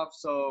that stuff.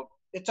 So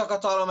it took a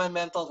toll on my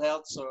mental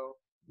health. So,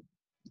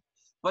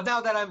 but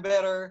now that I'm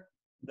better,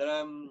 that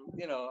I'm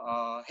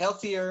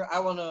healthier, I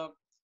wanna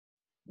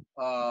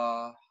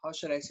how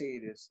should I say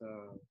this?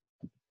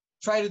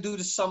 Try to do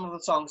some of the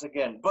songs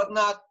again, but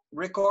not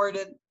record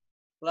it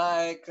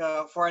like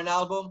for an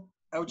album.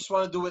 I would just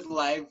want to do it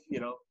live,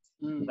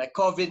 like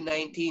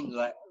COVID-19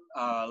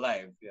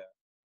 live. Yeah,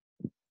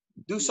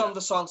 do some of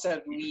the songs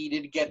that we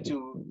didn't get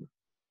to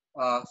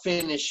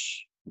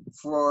finish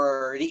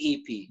for the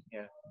EP.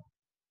 Yeah,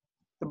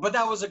 But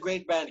that was a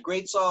great band,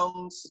 great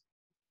songs.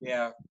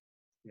 Yeah.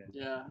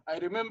 Yeah, I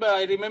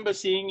remember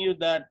seeing you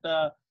that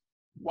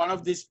one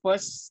of these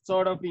first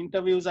sort of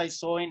interviews I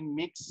saw in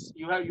Mix.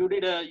 You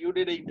did an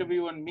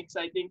interview on Mix,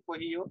 I think, for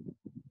Hijo.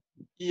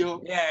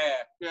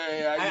 Yeah.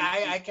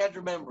 I can't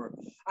remember.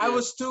 I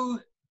was too,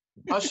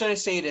 how should I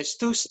say this?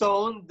 Too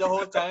stoned the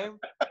whole time.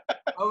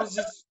 I was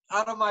just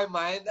out of my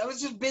mind. I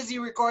was just busy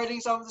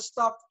recording some of the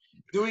stuff,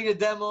 doing the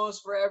demos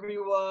for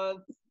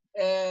everyone,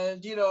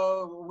 and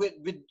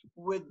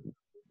with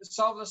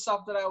some of the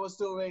stuff that I was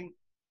doing,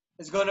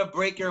 it's gonna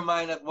break your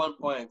mind at one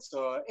point.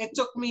 So it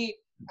took me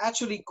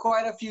actually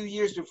quite a few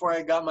years before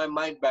I got my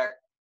mind back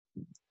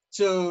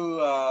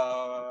to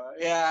a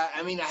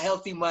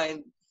healthy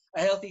mind,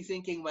 a healthy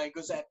thinking mind.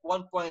 Because at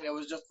one point I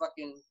was just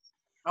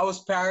I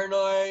was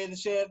paranoid and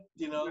shit,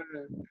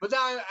 But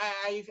now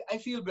I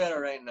feel better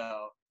right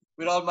now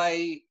with all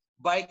my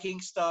biking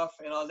stuff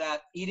and all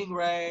that, eating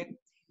right,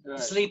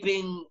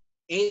 sleeping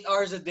 8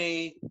 hours a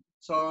day.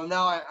 So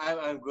now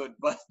I'm good.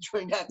 But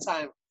during that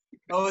time,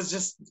 I was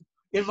just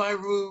in my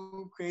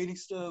room creating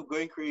stuff,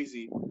 going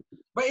crazy.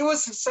 But it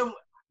was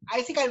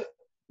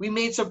we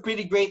made some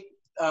pretty great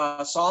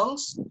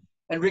songs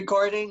and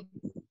recording.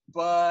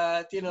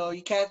 But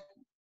you can't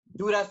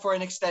do that for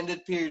an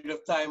extended period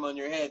of time on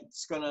your head.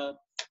 It's gonna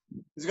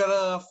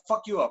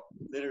fuck you up,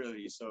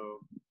 literally. So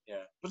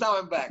yeah. But now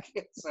I'm back.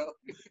 So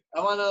I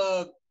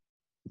wanna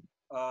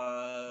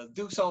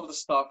do some of the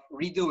stuff,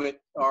 redo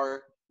it,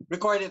 or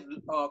record it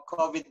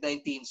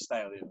COVID-19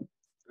 style.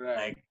 Right.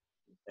 Like,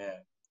 yeah.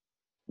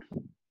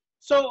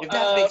 So if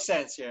that makes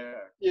sense, yeah.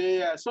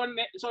 Yeah. So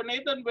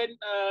Nathan, when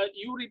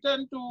you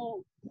returned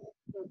to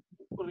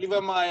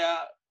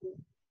Rivermaya,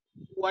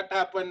 what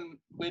happened?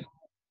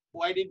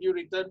 Why did you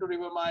return to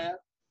Rivermaya?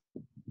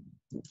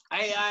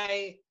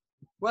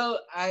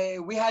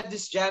 We had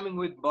this jamming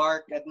with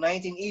Mark at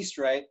 19 East,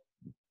 right?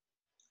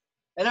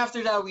 And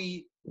after that,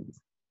 we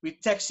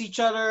text each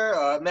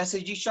other,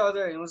 message each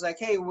other, and it was like,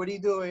 hey, what are you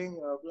doing?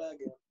 Blah,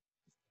 blah.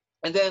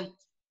 And then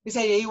he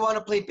said, hey, you want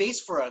to play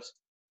bass for us?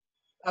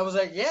 I was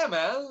like, yeah,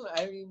 man.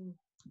 I mean,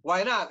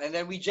 why not? And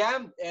then we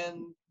jammed,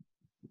 and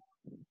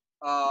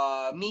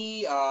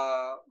me,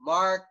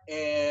 Mark,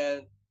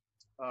 and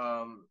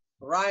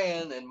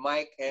Ryan and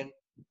Mike, and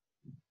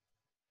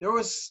it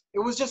was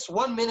just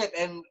 1 minute,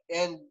 and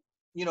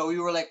we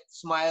were like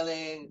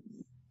smiling,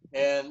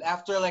 and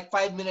after like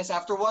 5 minutes,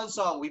 after one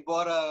song, we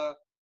bought a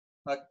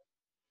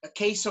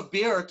case of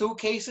beer or 2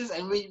 cases,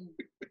 and we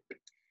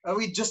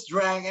just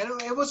drank,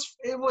 and it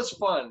was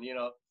fun,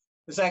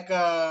 It's like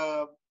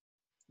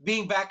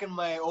being back in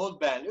my old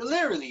band,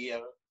 literally,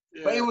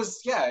 But it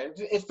was,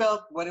 it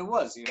felt what it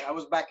was, I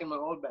was back in my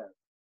old band,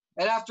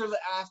 and after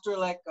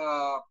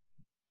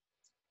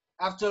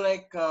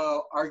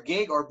our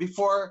gig, or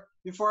before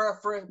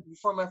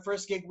my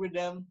first gig with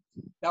them,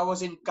 that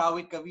was in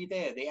Kawit,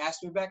 Cavite. They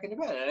asked me back in the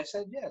band, and I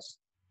said yes.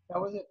 That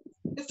was it.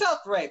 It felt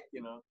right,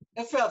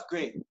 It felt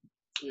great.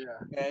 Yeah.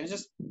 And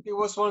it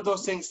was one of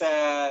those things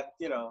that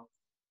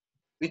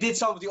we did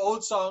some of the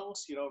old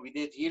songs. We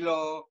did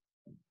Hilo,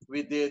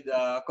 we did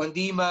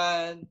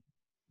Kondiman.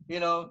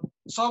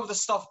 Some of the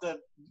stuff that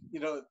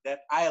that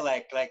I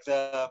like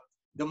the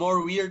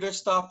more weirder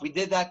stuff. We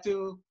did that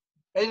too.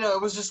 And,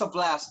 it was just a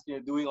blast,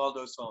 doing all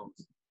those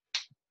songs.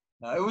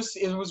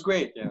 It was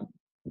great, yeah.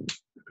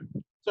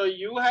 So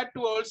you had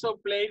to also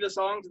play the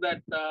songs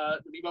that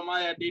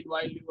Rivermaya did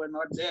while you were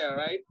not there,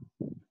 right?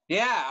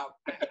 Yeah.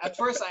 At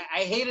first,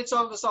 I hated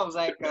some of the songs,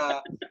 like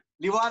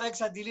Liwanag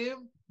sa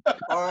Dilim,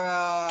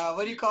 or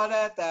what do you call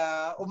that?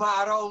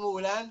 Umaaraw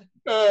Umuulan.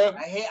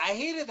 I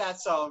hated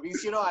that song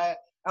because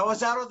I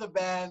was out of the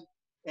band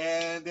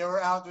and they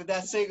were out with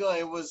that single.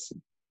 It was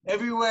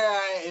everywhere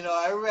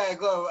I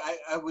go,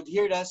 I would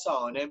hear that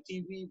song on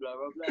MTV, blah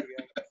blah blah.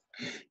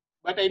 Yeah.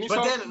 But any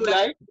song you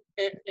like?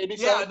 Any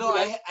song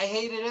I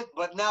hated it.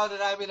 But now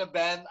that I'm in a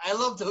band, I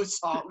love those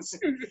songs.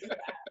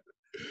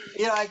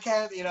 I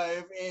can't.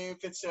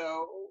 If it's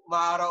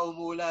Mara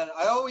Umulan,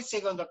 I always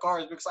sing on the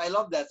chorus because I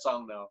love that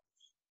song now.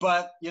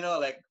 But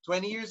like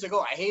 20 years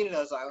ago, I hated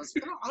that song. I was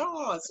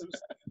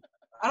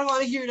I don't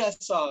want to hear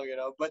that song.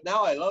 But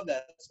now I love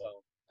that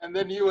song. And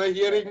then you were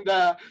hearing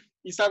the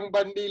Isang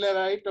Bandila,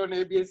 right, on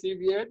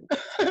ABS-CBN?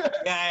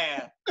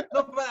 Yeah.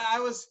 No, but I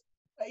was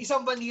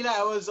Isang Bandila.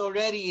 I was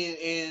already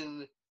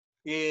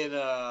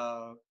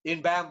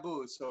in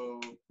Bamboo, so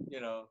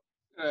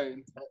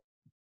Right.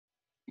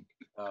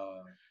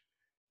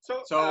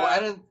 So I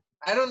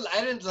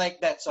didn't like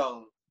that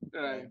song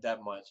that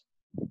much.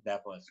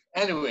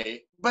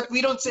 Anyway, but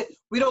we don't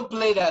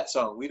play that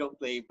song. We don't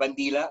play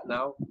Bandila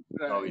now.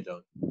 Right. No, we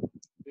don't.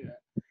 Yeah.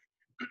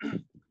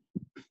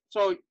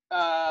 So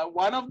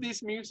one of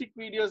these music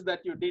videos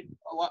that you did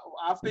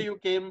after you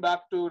came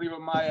back to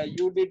Rivermaya,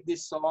 you did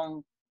this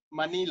song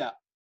Manila.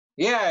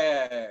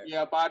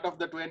 Yeah. Part of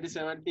the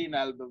 2017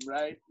 album,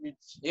 right?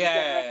 Which you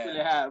actually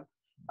have.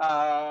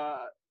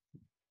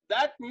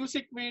 That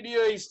music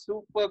video is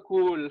super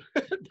cool.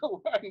 The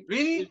one.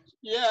 Really?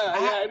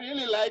 I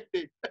really liked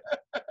it.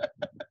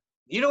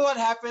 You know what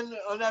happened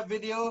on that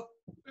video?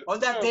 On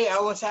that day, I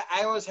was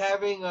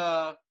having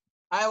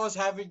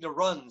the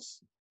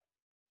runs.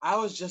 I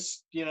was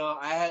just,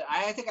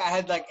 I think I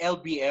had like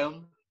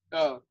LBM.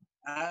 Oh.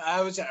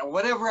 I was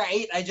whatever I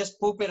ate, I just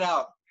poop it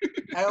out.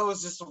 I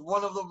was just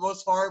one of the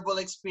most horrible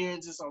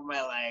experiences of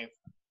my life.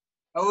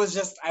 I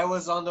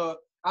was on the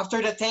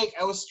after the take,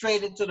 I was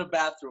straight into the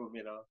bathroom.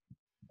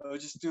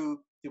 Just to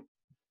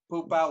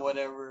poop out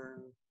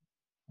whatever.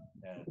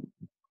 Yeah.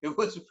 It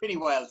was pretty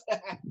wild.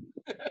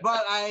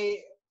 But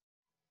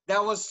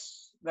that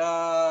was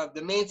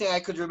the main thing I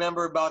could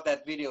remember about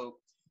that video.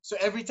 So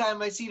every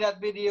time I see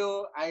that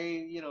video,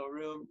 I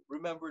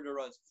remember the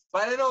runs.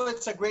 But I know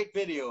it's a great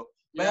video,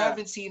 but I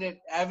haven't seen it.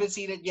 I haven't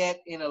seen it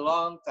yet in a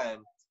long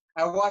time.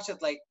 I watched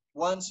it like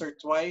once or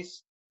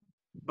twice,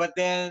 but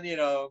then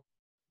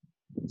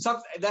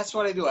that's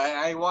what I do.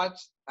 I watch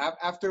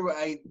after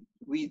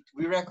we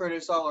record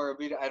a song or a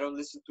video. I don't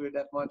listen to it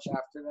that much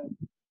after that.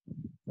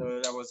 So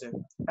that was it.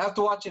 I have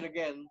to watch it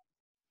again.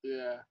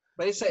 Yeah.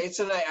 But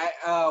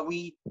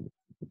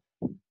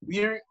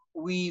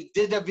we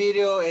did a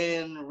video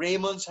in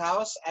Raymond's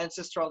house,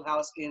 ancestral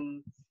house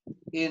in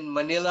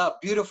Manila.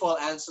 Beautiful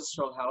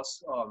ancestral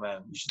house. Oh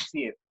man, you should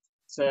see it.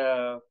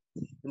 So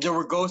there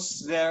were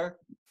ghosts there.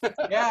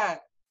 Yeah,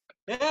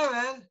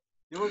 man.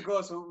 There were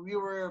ghosts.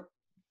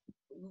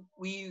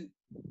 We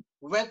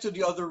went to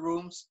the other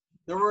rooms.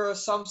 There were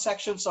some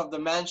sections of the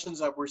mansions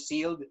that were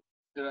sealed,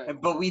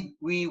 but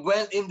we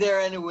went in there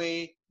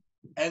anyway.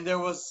 And there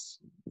was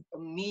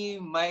me,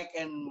 Mike,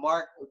 and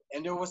Mark,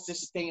 and there was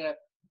this thing that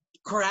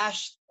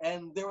crashed,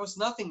 and there was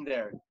nothing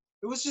there.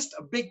 It was just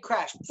a big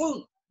crash,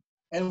 boom,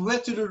 and we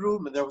went to the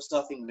room, and there was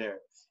nothing there.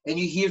 And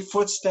you hear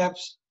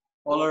footsteps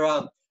all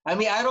around. I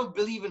mean, I don't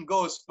believe in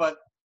ghosts, but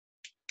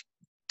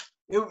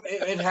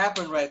it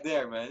happened right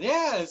there, man.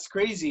 Yeah, it's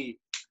crazy.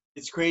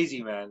 It's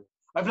crazy, man.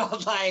 I'm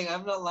not lying.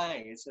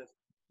 It's just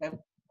and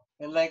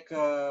like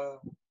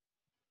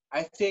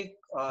I think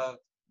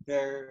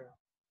they're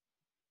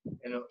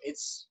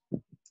it's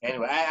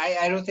anyway.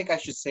 I don't think I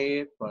should say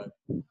it, but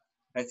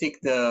I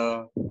think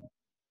the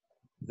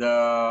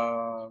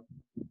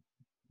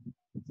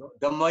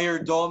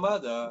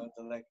mayordoma,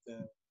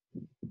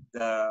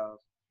 the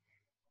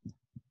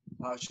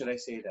how should I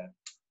say that?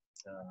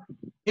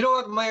 You know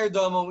what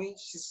mayordoma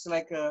means? She's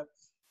like the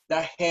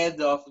head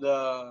of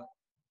the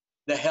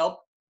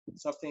help,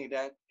 something like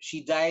that.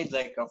 She died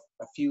like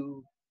a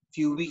few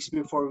weeks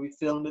before we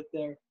filmed it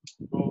there.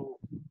 Oh.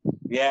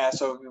 Yeah,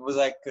 so it was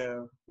like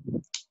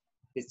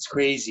it's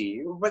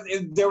crazy, but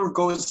there were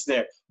ghosts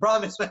there.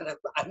 Promise, man,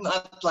 I'm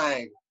not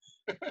lying.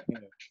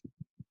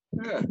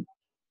 Yeah.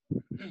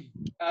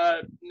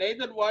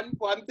 Nathan,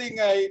 one thing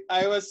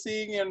I was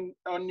seeing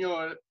on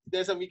your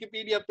there's a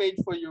Wikipedia page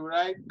for you,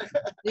 right?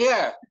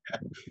 Yeah.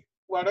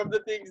 One of the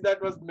things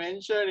that was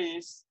mentioned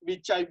is,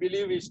 which I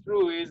believe is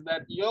true, is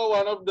that you're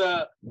one of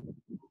the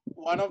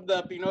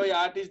Pinoy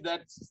artists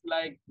that's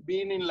like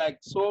been in like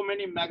so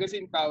many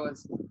magazine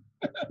covers.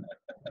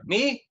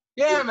 Me?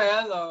 Yeah,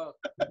 man.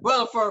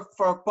 Well, for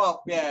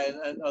pop, yeah,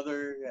 and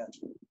other, yeah.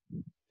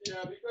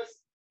 Yeah,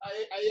 because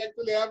I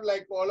actually have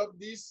like all of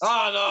these.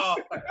 Oh no!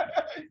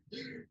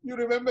 You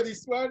remember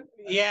this one?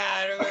 Yeah,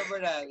 I remember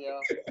that.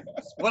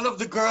 One of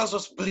the girls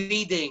was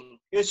bleeding.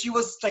 Yeah, she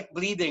was like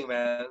bleeding,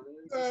 man.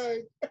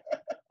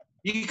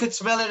 You could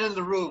smell it in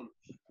the room.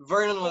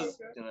 Vernon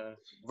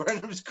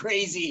was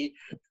crazy,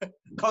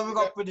 coming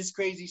up with this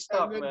crazy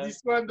stuff, and then man.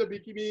 This one, the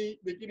bikini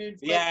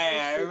inspector.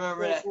 Yeah, I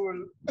remember that.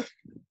 Cool.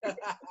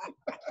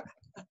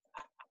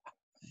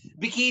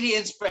 Bikini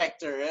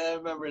inspector, I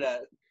remember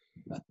that.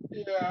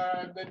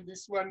 Yeah, and then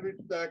this one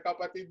with the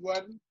Kapatid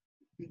one.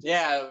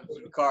 Yeah,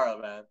 Carl,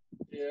 man.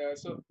 Yeah,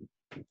 so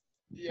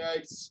yeah,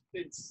 it's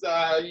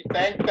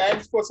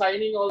thanks for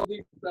signing all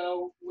this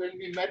when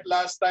we met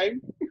last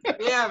time.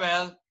 Yeah,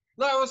 man.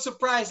 No, I was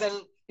surprised,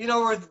 and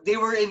they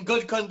were in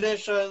good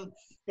condition.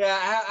 Yeah,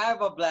 I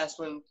have a blast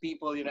when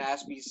people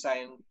ask me to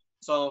sign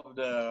some of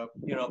the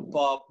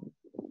pop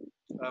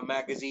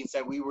magazines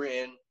that we were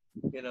in.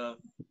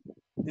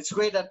 It's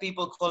great that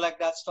people collect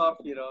that stuff.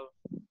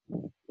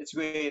 It's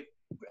great.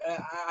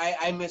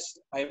 I miss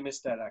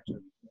that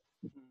actually.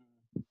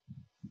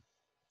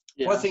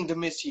 Yeah. One thing to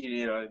miss,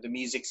 the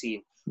music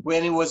scene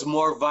when it was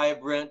more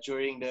vibrant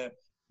during the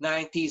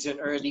 90s and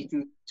early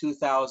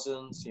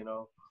 2000s.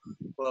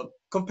 Well,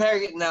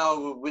 comparing it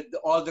now with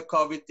all the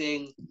COVID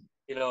thing,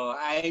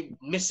 I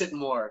miss it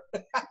more.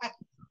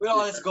 With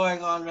all that's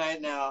going on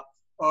right now,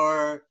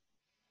 or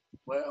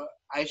well,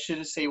 I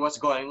shouldn't say what's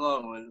going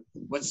on,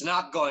 what's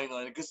not going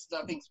on, because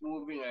nothing's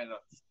moving right now.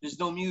 There's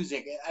no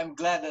music. I'm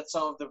glad that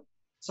some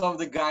of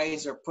the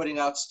guys are putting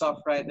out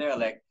stuff right there,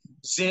 like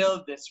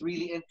Zill. That's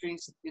really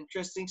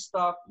interesting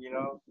stuff.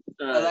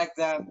 I like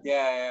that.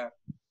 Yeah.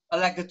 I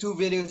like the 2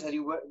 videos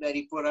that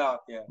he put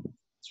out. Yeah,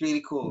 it's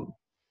really cool.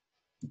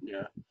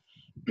 Yeah.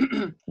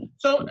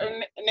 So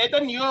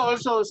Nathan, you are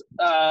also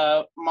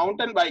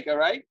mountain biker,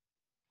 right?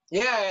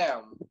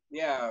 Yeah.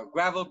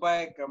 Gravel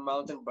bike or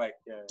mountain bike.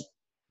 Yeah.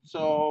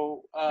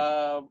 So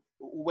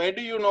where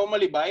do you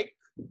normally bike?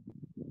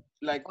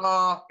 Like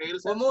well,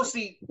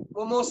 mostly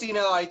Well, mostly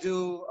now I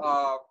do.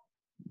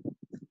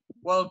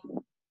 Well,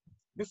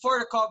 before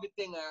the COVID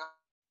thing,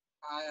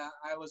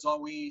 I was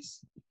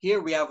always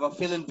here. We have a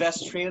Phil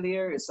Invest trail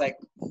here. It's like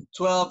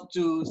 12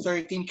 to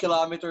 13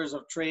 kilometers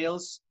of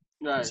trails.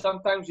 Right.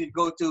 Sometimes we'd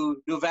go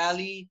to the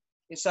Valley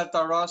in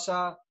Santa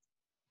Rosa,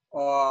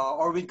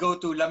 or we'd go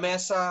to La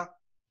Mesa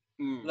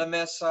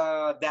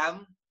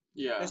Dam.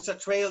 Yeah. There's a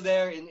trail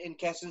there in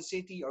Quezon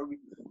City, or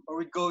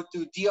we'd go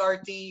to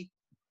DRT,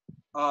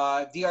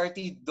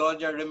 DRT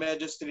Doña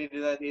Remedios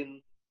Trinidad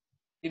in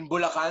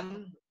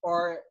Bulacan,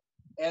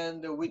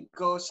 and we'd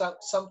go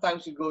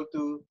sometimes we go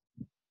to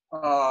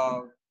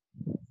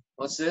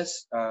what's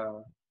this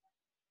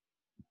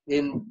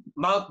in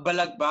Mount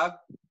Balagbag.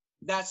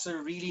 That's a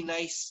really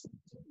nice,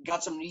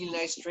 got some really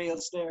nice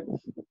trails there.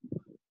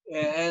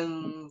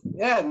 And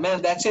yeah,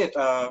 man, that's it.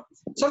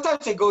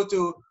 Sometimes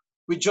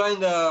we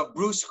join the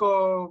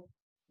Brusco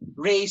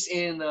race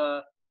in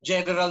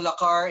General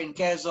Lacar in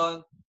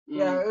Quezon.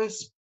 Yeah,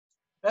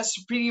 that's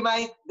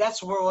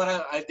what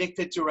I'm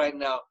addicted to right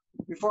now.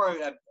 Before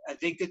I'm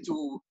addicted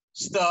to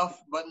stuff,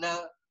 but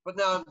now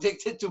I'm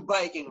addicted to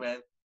biking,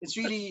 man. It's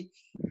really,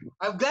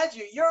 I'm glad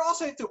you're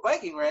also into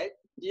biking, right?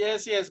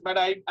 Yes, but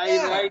I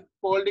ride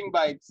folding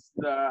bikes.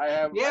 I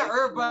have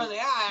urban.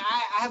 Yeah,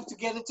 I have to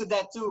get into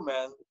that too,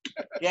 man.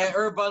 Yeah,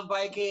 urban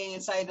biking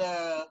inside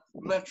the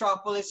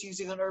metropolis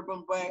using an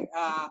urban bike,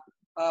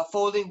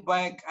 folding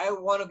bike. I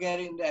want to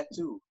get in that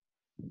too.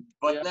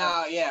 But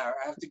now, I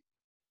have to.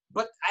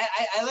 But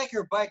I like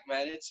your bike,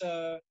 man. It's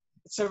a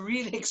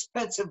really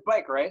expensive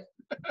bike, right?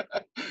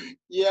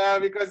 Yeah,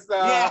 because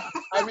I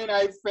mean,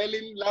 I fell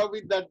in love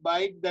with that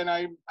bike. Then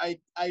I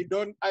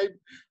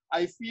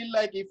feel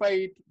like if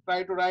I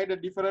try to ride a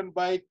different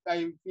bike,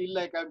 I feel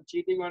like I'm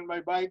cheating on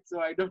my bike, so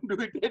I don't do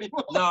it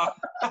anymore. No.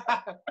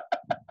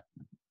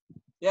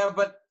 Yeah,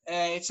 but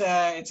it's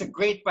a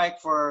great bike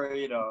for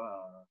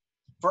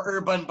for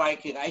urban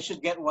biking. I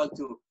should get one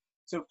too.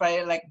 So if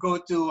I like go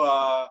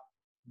to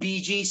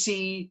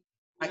BGC,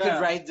 I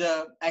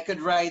could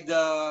ride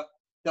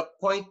the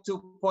point to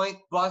point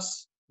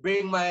bus.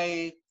 Bring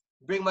my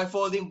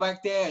folding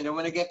bike there, and then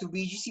when I get to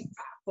BGC,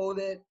 fold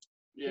it.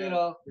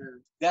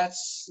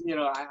 That's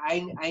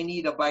I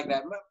need a bike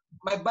that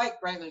my bike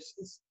right now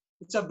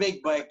it's a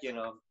big bike,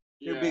 a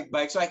big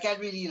bike, so I can't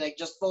really like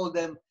just fold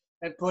them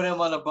and put them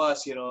on a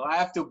bus. I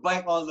have to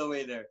bike all the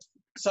way there.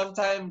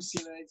 Sometimes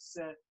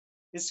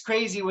it's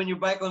crazy when you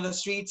bike on the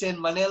streets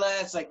in Manila.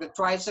 It's like the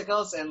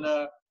tricycles and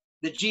the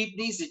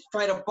jeepneys that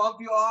try to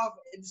bump you off.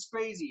 It's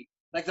crazy,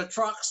 like the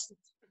trucks.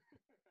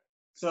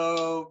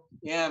 So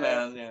yeah,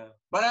 man, yeah.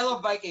 But I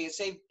love biking.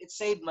 It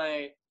saved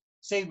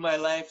my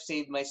life,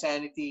 saved my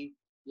sanity.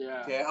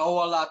 Yeah. Okay, I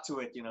owe a lot to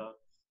it,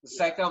 It's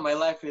like now my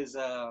life is,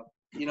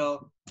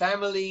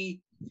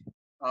 family,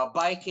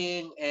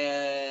 biking,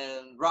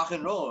 and rock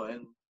and roll,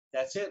 and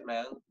that's it,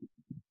 man.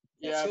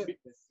 That's it.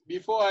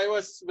 Before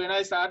when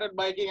I started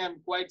biking, I'm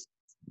quite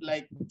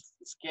like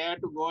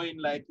scared to go in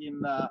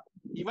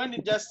even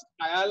in just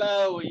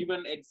Ayala or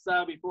even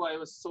Edsa. Before I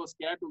was so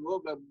scared to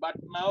go, but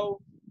now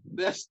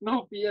there's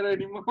no fear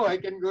anymore. I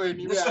can go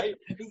anywhere.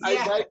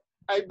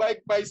 I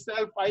bike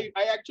myself. I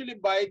actually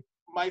bike.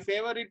 My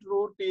favorite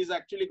route is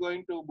actually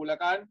going to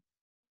Bulacan.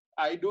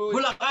 I do.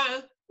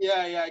 Bulacan?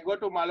 Yeah. I go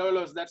to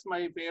Malolos. That's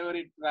my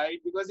favorite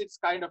ride because it's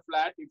kind of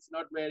flat. It's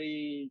not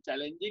very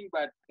challenging,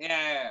 but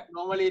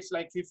normally it's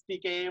like 50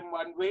 km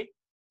one way.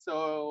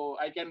 So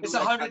I can do it's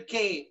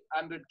 100K.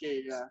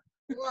 100K, yeah.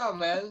 Wow,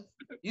 man.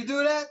 You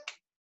do that?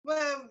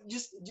 Well,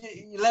 just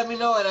let me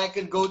know and I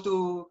can go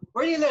to...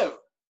 Where do you live?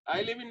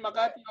 I live in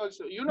Makati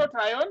also. You know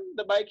Tryon?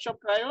 The bike shop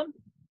Tryon?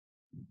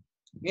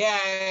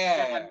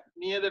 Yeah.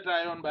 Near the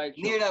Tryon bike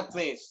shop. Near that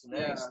place.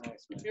 Nice.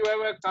 If you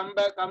ever come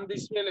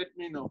this way, let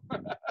me know.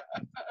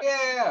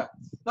 Yeah.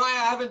 No, I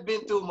haven't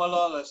been to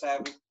Malolos.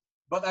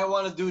 But I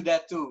want to do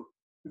that too.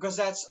 Because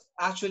that's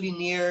actually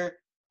near...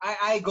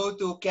 I go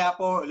to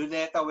Quiapo,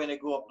 Luneta when I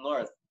go up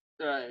north.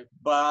 Right.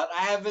 But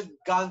I haven't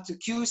gone to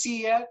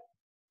QC yet.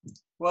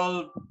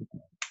 Well,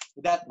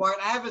 that part,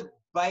 I haven't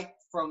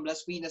biked from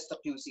Las Piñas to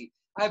QC.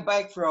 I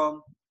biked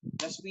from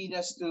Las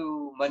Piñas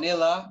to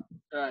Manila.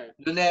 Right.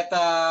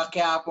 Luneta,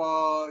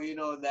 Quiapo,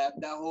 that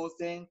whole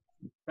thing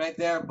right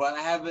there. But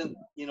I haven't,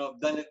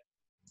 done it.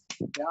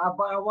 Yeah,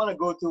 I want to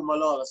go to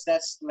Malolos.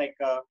 That's like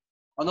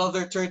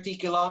another 30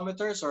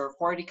 kilometers or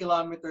 40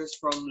 kilometers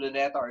from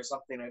Luneta or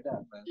something like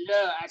that, man.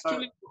 Yeah,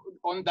 actually,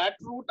 on that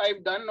route,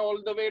 I've done all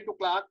the way to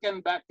Clark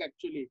and back,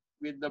 actually,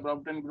 with the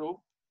Brompton group.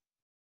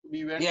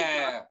 We went to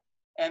Clark.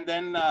 And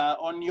then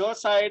on your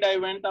side, I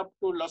went up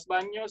to Los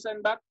Baños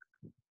and back.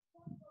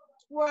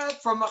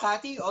 What? From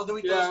Makati all the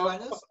way to Los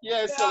Baños?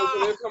 Yes, all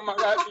the way from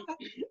Makati.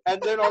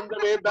 And then on the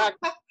way back,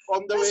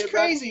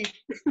 crazy.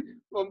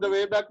 On the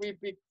way back, we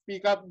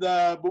pick up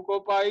the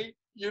buko pie.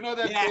 You know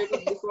that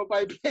famous buko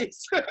pie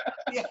place?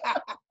 Yeah.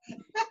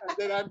 And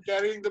then I'm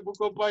carrying the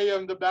buko pie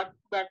on the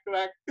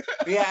backpack.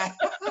 Yeah.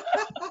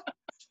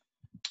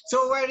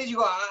 So where did you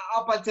go?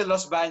 Up until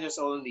Los Baños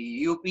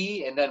only? UP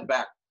and then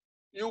back?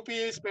 UP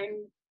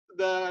spent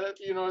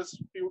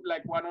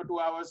like 1 or 2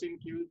 hours in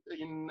queue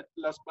in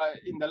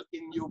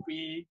in UP,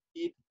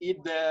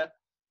 eat there,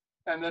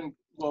 and then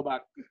go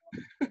back.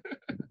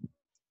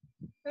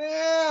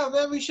 Yeah,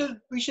 man, we should.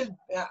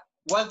 Yeah.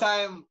 One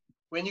time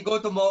when you go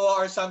to MOA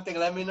or something,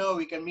 let me know.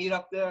 We can meet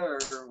up there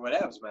or what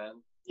else,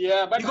 man.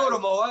 Yeah, but You go to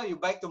MOA? You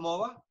bike to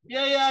MOA?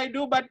 yeah, I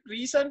do. But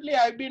recently,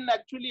 I've been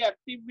actually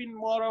active in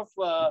more of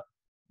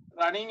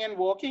running and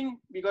walking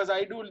because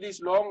I do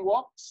these long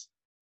walks.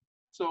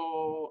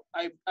 So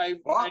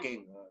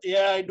Walking.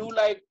 I do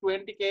like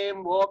 20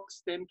 km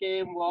walks, 10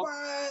 km walks.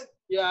 What?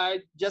 Yeah,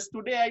 just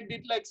today I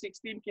did like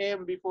 16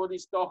 km before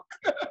this talk.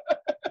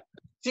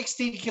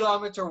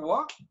 60-kilometer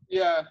walk?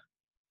 Yeah.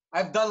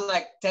 I've done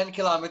like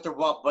 10-kilometer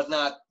walk, but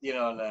not,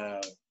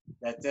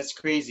 that's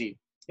crazy.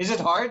 Is it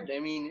hard? I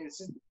mean, is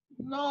it?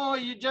 No,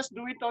 you just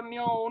do it on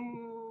your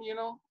own,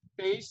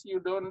 pace. You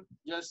don't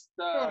just.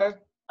 Okay.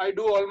 I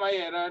do all my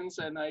errands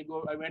and I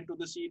went to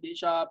the CD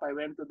shop. I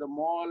went to the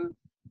mall.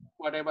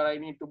 Whatever I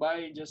need to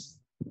buy, just.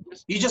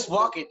 You just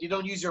walk it. You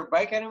don't use your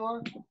bike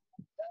anymore?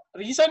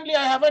 Recently,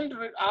 I haven't.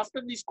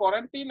 After this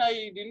quarantine,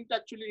 I didn't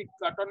actually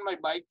cut on my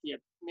bike yet.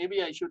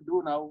 Maybe I should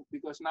do now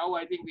because now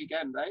I think we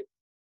can, right?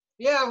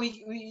 Yeah,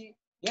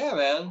 yeah,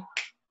 man.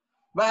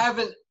 But I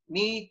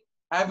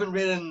haven't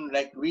ridden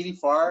like really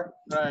far.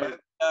 Right.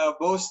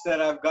 Most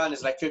that I've gone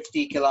is like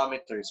 50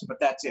 kilometers, but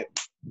that's it.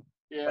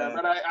 Yeah,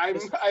 but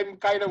I'm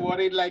kind of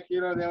worried. Like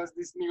there was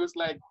this news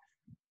like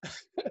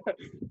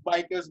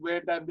bikers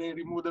went and they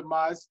removed the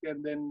mask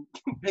and then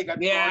they got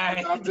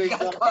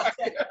caught.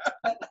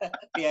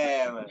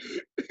 Yeah, man.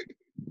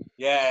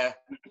 Yeah,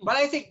 but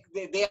I think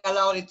they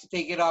allowed it to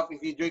take it off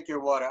if you drink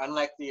your water.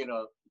 Unlike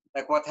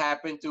like what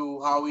happened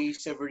to Howie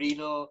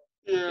Severino.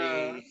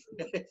 Yeah.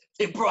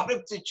 They brought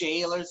him to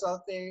jail or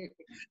something.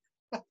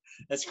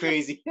 That's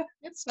crazy.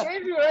 It's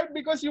crazy, right?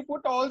 Because you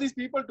put all these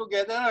people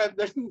together and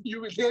then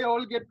they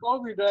all get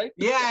COVID, right?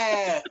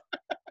 Yeah.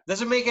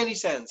 Doesn't make any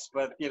sense,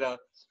 but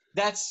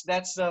that's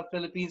the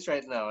Philippines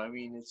right now. I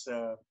mean, it's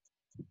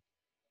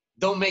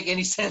don't make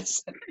any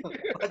sense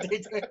what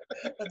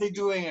they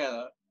doing.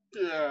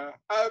 Yeah.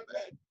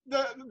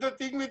 The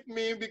thing with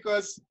me,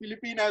 because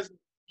Philippines has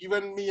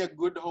given me a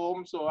good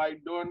home, so I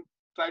don't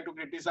try to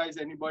criticize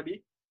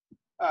anybody.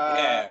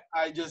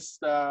 I just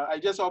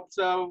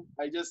observe.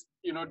 I just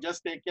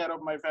just take care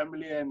of my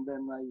family, and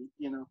then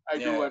I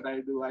do what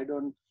I do.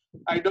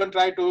 I don't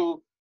try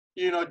to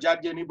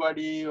judge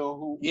anybody or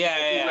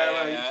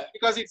whoever.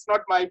 Because it's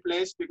not my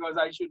place. Because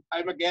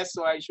I'm a guest,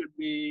 so I should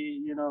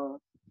be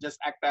just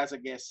act as a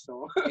guest.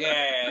 So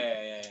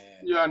yeah.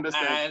 You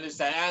understand? I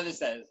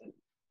understand.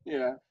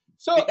 Yeah.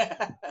 So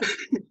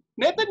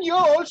Nathan, you're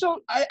also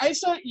I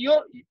saw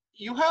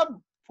you have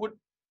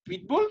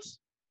pit bulls.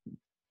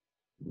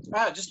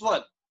 Just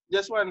one.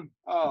 Just one.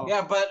 Oh.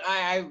 Yeah, but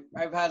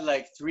I've had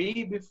like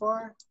 3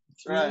 before.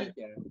 3. Right.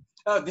 Yeah.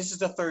 Oh, this is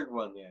the 3rd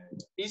one. Yeah.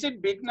 Is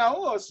it big now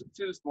or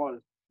still small?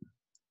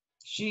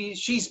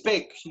 She's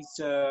big.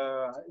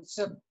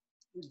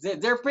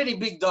 They're pretty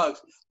big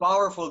dogs,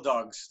 powerful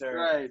dogs.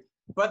 Right.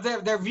 But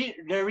they're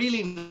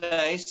really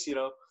nice.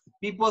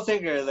 People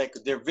think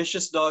they're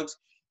vicious dogs,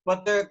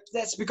 but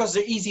that's because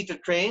they're easy to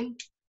train.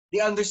 They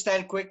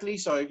understand quickly.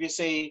 So if you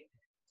say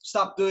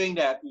stop doing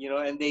that,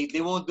 and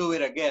they won't do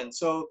it again.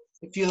 So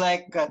if you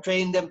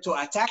train them to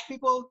attack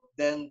people,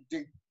 then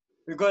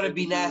they're gonna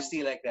be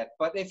nasty like that.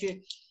 But if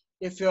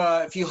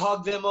you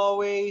hug them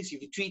always,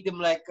 if you treat them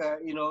like a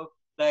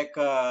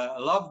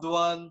loved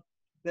one,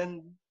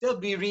 then they'll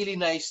be really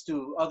nice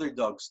to other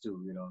dogs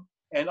too,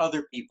 and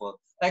other people.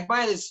 Like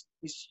mine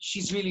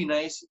she's really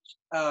nice.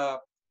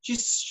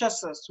 She's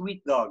just a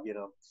sweet dog,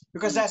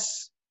 because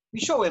we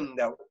show him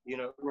that,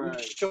 Right.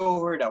 we show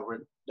her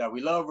that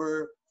we love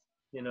her.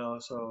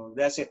 So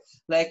that's it.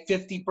 Like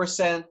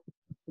 50%,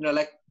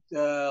 like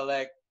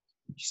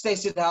she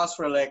stays in the house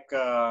for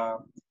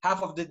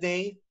half of the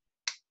day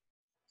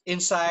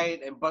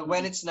inside, but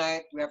when it's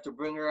night, we have to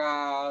bring her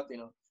out,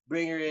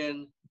 bring her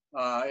in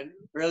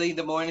early in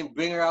the morning,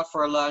 bring her out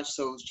for lunch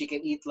so she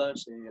can eat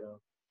lunch,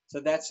 So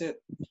that's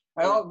it.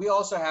 We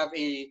also have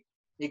a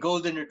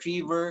golden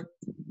retriever,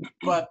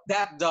 but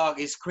that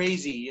dog is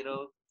crazy,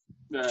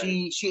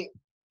 Right.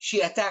 She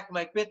attacked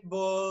my pit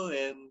bull,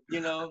 and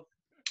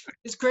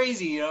it's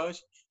crazy,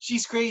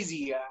 She's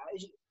crazy.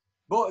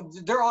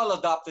 They're all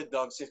adopted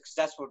dogs. 'Cause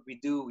that's what we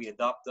do. We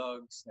adopt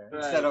dogs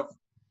instead of,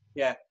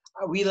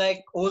 we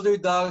like older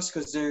dogs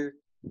because they're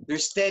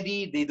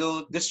steady. They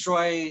don't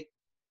destroy,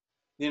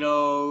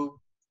 the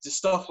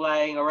stuff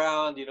lying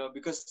around.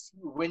 Because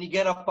when you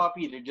get a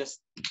puppy,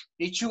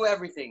 they chew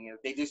everything.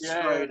 They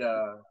destroy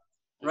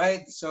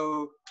right.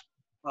 So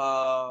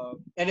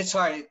and it's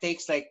hard. It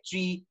takes like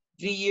 3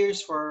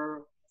 years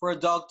for a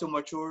dog to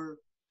mature.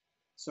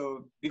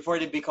 So before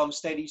they become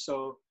steady,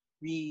 so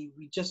we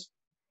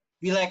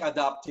like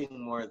adopting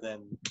more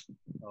than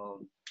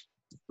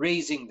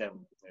raising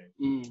them.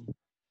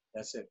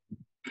 That's it.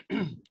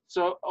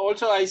 So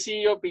also I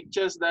see your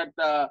pictures that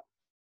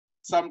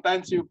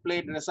sometimes you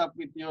play dress up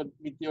with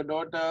your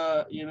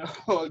daughter, you know,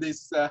 all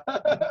this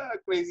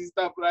crazy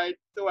stuff, right?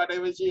 So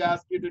whatever she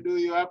asks you to do,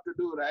 you have to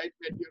do, right?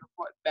 When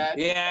you're a dad.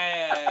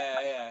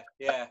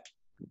 Yeah.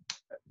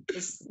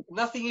 It's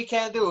nothing you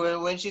can't do.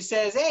 And when she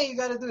says, "Hey, you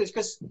gotta do this,"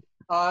 because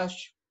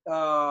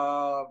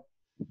uh,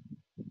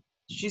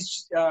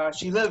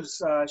 she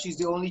lives. She's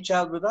the only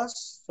child with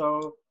us,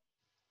 so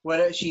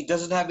she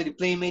doesn't have any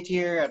playmate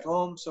here at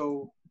home.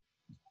 So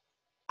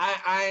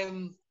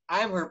I'm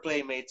her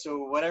playmate.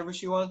 So whatever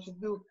she wants to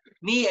do,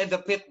 me and the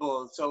pit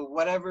bull. So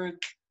whatever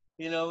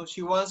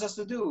she wants us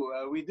to do,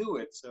 we do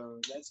it. So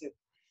that's it.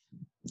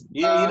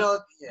 You know.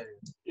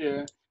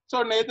 Yeah.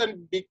 So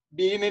Nathan,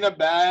 being in a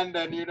band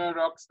and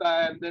rock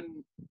star, and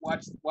then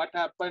what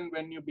happened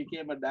when you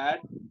became a dad?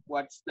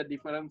 What's the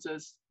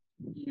differences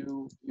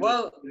you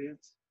Well,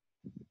 experienced?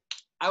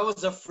 I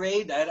was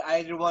afraid.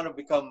 I didn't want to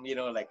become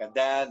like a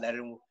dad.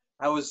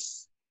 I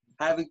was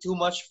having too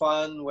much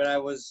fun when I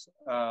was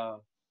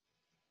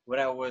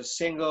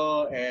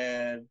single,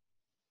 and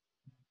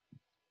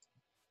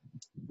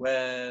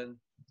when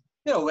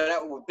when I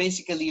was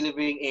basically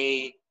living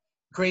a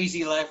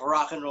crazy life,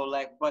 rock and roll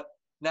life. But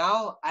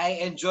now I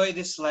enjoy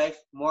this life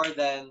more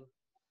than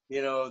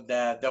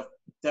the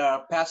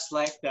past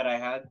life that I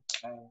had.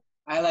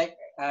 I like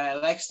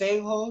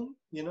staying home.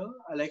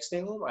 I like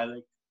staying home. I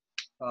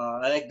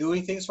like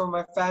doing things for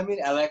my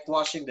family. I like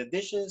washing the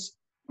dishes.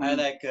 I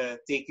like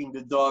taking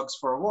the dogs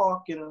for a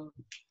walk.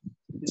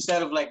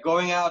 Instead of like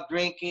going out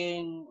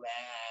drinking,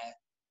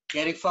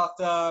 getting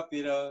fucked up.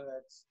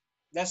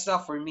 That's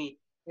not for me.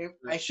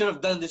 I should have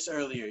done this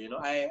earlier.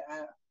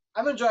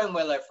 I'm enjoying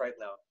my life right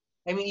now.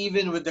 I mean,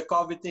 even with the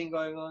COVID thing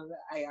going on,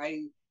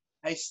 I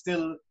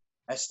still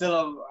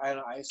love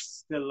I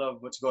still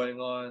love what's going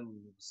on,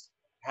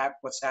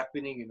 what's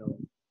happening.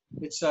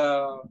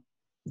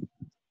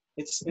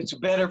 It's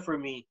better for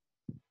me.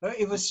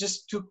 It was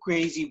just too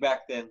crazy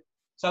back then.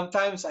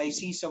 Sometimes I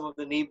see some of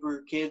the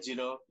neighbor kids,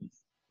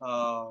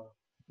 uh,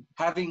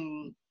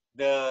 having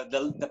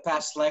the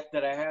past life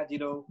that I had,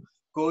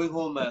 going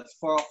home at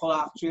 4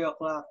 o'clock, 3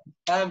 o'clock.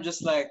 I'm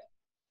just like,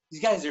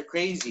 these guys are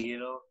crazy,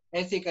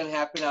 Anything can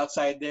happen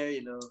outside there,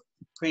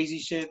 Crazy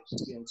shit.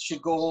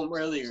 Should go home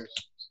earlier,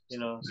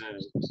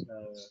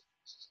 It's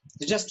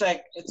just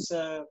like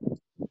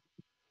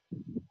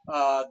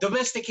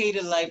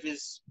domesticated life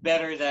is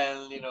better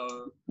than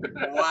the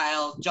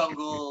wild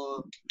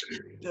jungle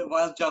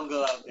out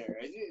there.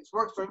 It's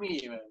worked for me,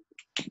 man.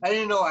 I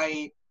didn't know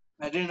I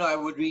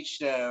would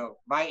reach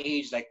my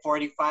age like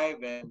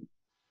 45 and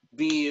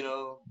be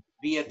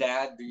a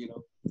dad.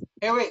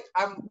 Hey, wait,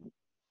 I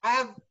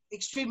have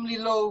extremely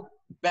low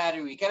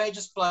battery. Can I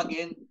just plug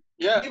in?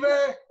 Yeah.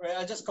 Bieber, wait,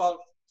 I just called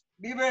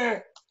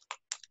Bieber.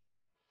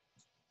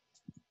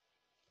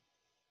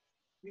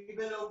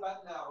 Bieber, low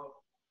bat now.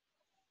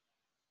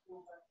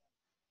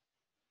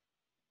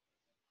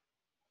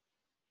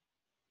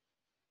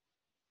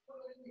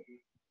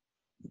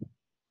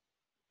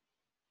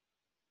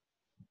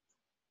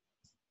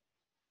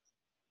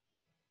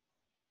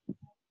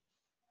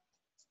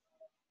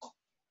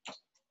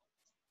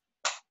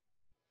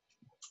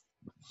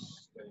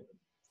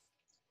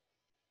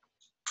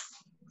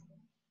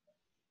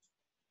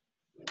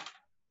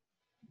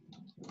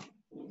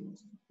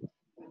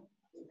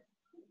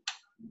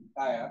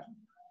 Kaya?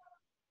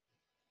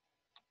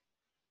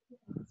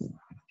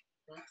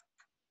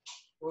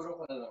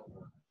 Puro ka na lang.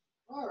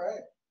 All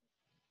right.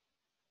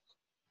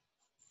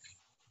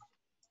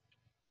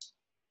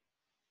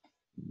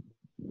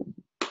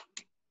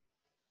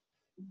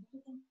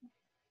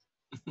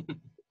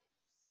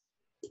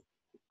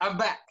 I'm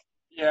back.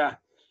 Yeah.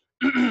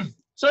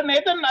 So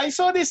Nathan, I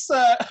saw this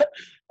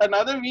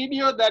another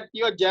video that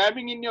you're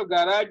jamming in your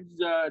garage,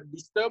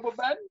 Disturbo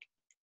band.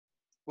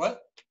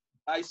 What?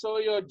 I saw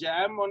your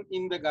jam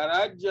in the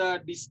garage,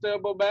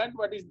 Disturbo band.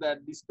 What is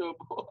that,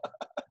 Disturbo?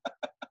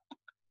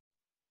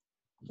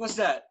 What's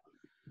that?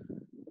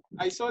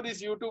 I saw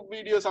this YouTube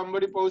video.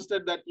 Somebody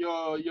posted that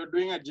you're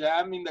doing a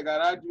jam in the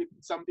garage with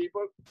some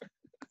people.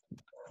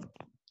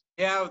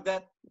 Yeah,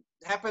 that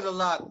happened a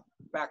lot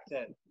back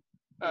then.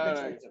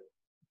 Right.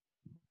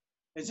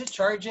 Is it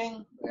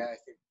charging? Yeah, I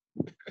think.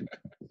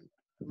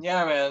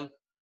 Yeah, man.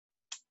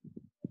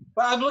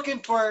 But I'm looking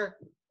for.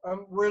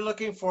 We're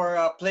looking for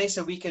a place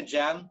that we can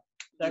jam.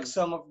 Like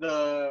some of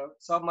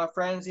my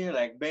friends here,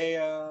 like Bea,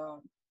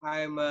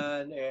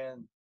 Hyman,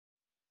 and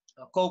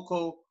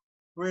Coco.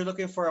 We're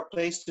looking for a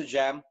place to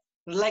jam.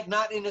 Like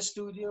not in a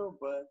studio,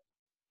 but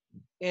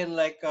in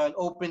like an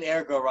open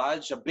air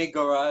garage, a big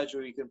garage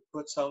where you can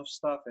put some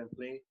stuff and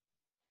play.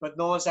 But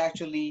no one's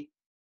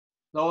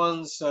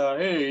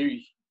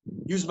hey,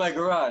 use my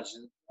garage.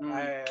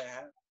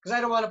 Because I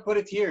don't want to put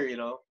it here,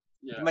 Yeah.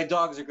 My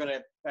dogs are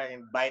gonna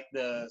bite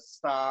the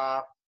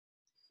stuff,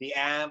 the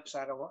amps.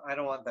 I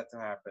don't want that to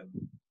happen.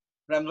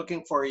 But I'm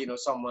looking for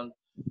someone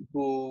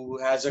who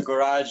has a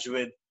garage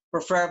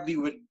preferably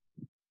with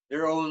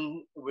their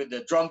own with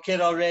the drum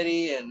kit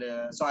already, and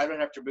so I don't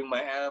have to bring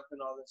my amp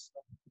and all this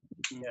stuff.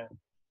 Yeah.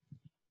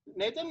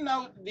 Nathan,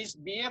 now these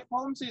BF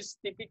homes is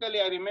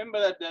typically, I remember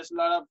that there's a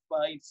lot of,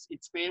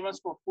 it's famous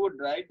for food,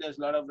 right? There's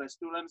a lot of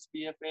restaurants,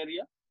 BF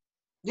area.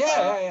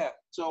 Yeah.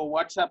 So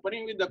what's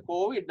happening with the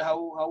COVID?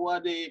 How are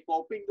they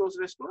coping, those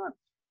restaurants?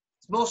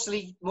 It's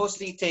mostly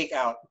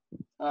takeout.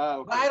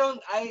 Okay. But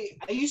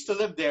I used to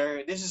live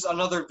there. This is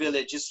another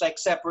village. It's like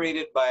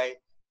separated by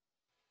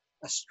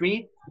a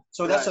street.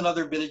 So that's Right.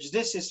 another village.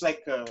 This is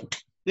like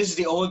this is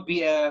the old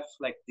BF,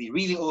 like the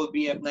really old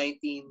BF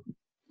 19,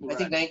 I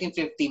think Right.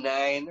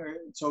 1959. Or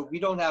so we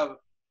don't have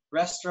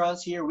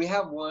restaurants here. We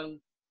have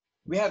one.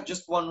 We have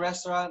just one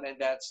restaurant, and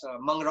that's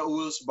Mang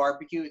Raul's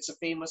Barbecue. It's a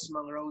famous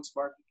Mang Raul's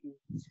Barbecue.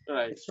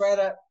 Right. It's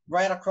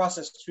right across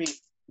the street.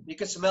 You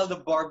can smell the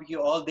barbecue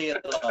all day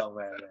long,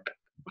 man.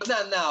 But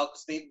not now,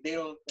 because they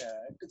don't.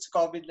 It's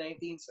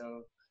COVID-19,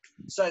 so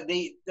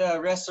the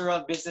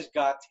restaurant business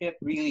got hit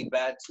really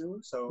bad too.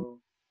 So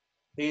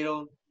they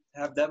don't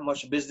have that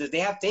much business. They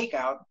have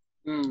takeout,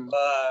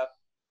 but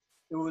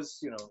it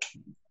was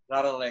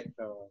not unlike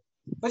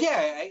But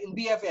yeah, in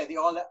BF, yeah,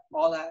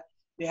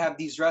 they have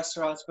these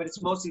restaurants, but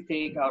it's mostly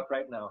takeout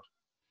right now.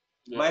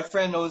 Yeah. My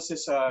friend owns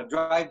this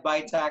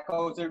drive-by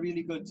tacos. They're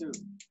really good too.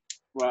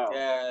 Wow.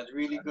 Yeah, it's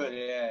really good.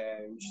 Yeah.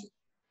 You should.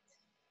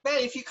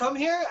 Man, if you come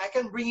here, I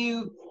can bring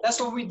you. That's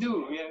what we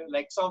do. Yeah,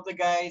 like some of the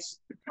guys,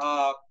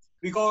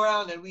 we go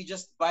around and we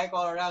just bike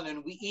all around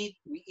and we eat.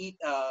 We eat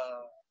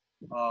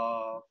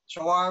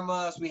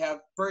shawarmas. We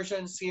have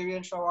Persian,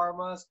 Syrian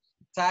shawarmas,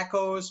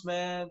 tacos,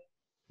 man,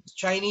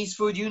 Chinese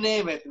food, you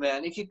name it,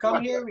 man. If you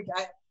come here,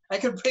 I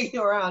can bring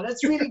you around.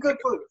 That's really good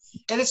food,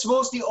 and it's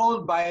mostly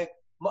owned by.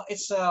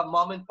 It's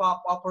mom and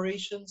pop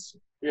operations.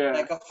 Yeah.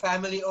 Like a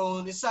family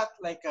owned. It's not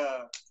like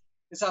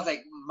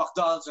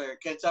McDonald's or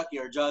Kentucky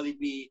or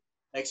Jollibee.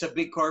 Like it's a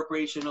big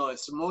corporation. No,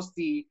 it's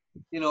mostly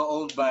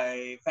owned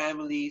by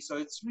family. So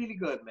it's really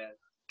good, man.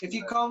 If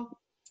you come,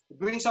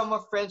 bring some of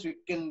my friends. We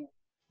can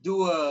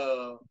do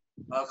a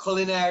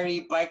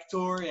culinary bike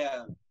tour.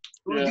 Yeah,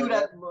 we'll do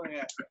that more.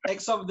 Yeah,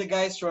 like some of the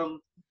guys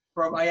from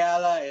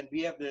Ayala and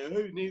we have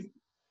hey Nate,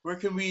 where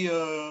can we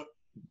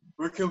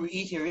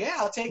eat here? Yeah,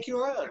 I'll take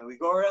you around. We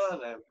go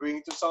around and bring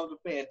it to some to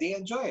play, and they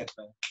enjoy it,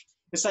 man.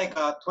 It's like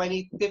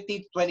 20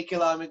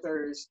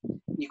 kilometers,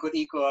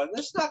 ikot-ikot.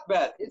 That's not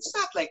bad. It's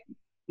not like,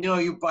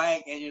 you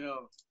bike and,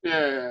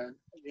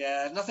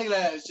 yeah, nothing like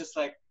that. It's just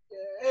like,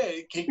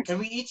 hey, can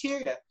we eat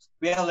here? Yeah.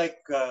 We have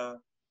like,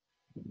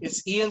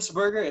 it's Ian's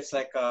Burger. It's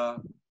like,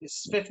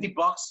 it's $50,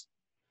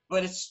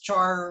 but it's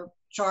char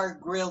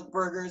grilled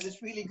burgers.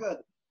 It's really good.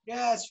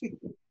 Yeah, you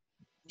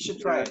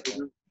should try it.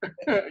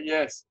 Yeah.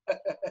 Yes.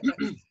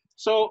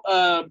 So,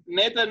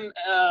 Nathan,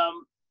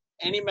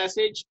 any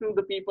message to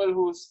the people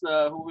who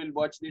will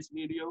watch this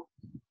video?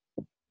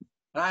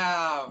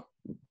 God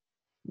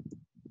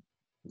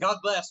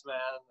bless,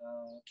 man.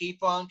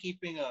 Keep on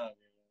keeping on.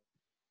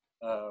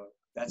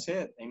 That's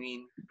it. I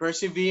mean,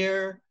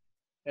 persevere,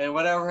 and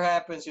whatever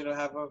happens,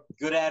 have a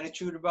good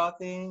attitude about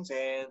things,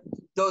 and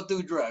don't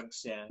do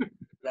drugs. Yeah,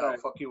 that'll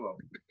fuck you up.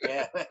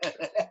 Yeah,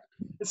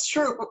 it's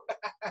true.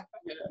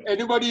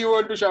 Anybody you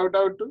want to shout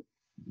out to?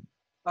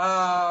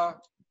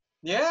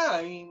 Yeah,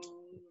 I mean,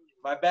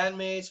 my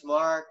bandmates,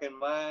 Mark and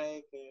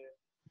Mike,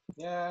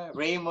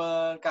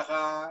 Raymond,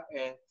 Kaka,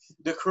 and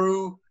the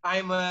crew,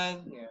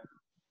 Ayman, yeah.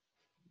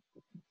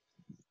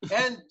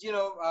 And,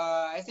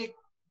 I think,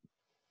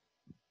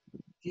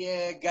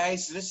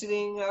 guys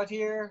listening out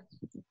here,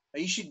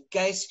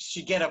 guys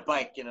should get a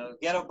bike,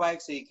 get a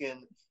bike so you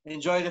can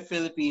enjoy the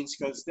Philippines,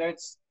 because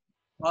there's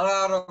a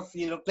lot of,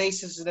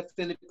 places in the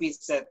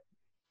Philippines that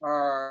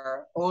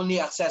are only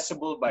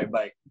accessible by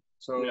bike.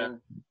 So,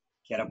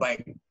 get a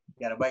bike.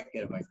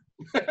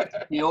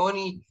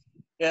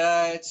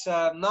 It's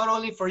not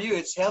only for you,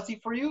 it's healthy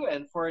for you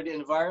and for the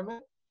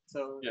environment.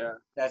 So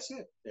that's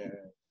it.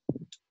 Yeah.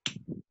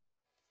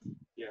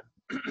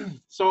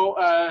 So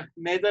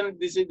Nathan,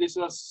 this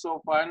was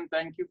so fun.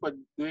 Thank you for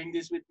doing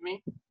this with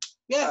me.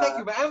 Yeah, thank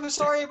you. But I'm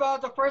sorry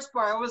about the first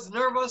part. I was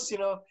nervous,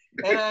 and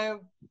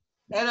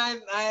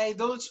I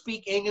don't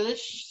speak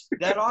English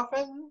that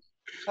often.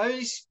 I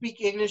only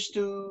speak English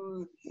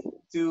to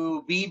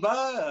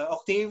Biba,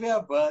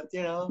 Octavia, but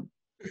yeah,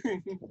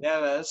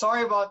 man,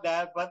 sorry about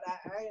that. But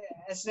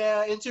as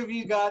the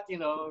interview got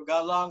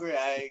longer,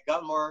 I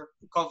got more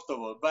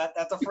comfortable. But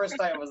at the first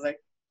time, I was like,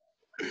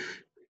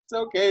 it's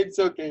okay.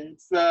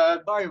 It's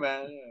sorry,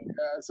 man.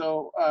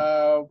 So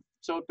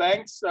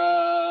thanks.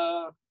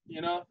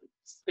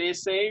 Stay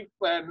safe,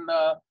 and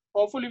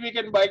hopefully we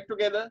can bike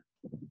together.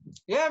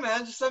 Yeah,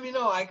 man. Just let me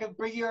know. I can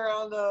bring you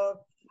around.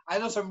 I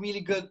know some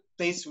really good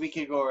places we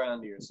can go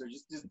around here. So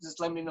just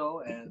let me know,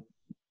 and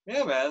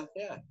yeah, man.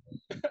 Yeah.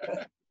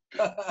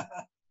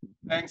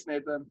 Thanks,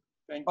 Nathan.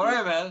 Thank you. All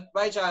right, man.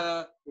 Bye,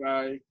 Channa.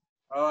 Bye.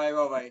 All right,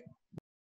 bye-bye.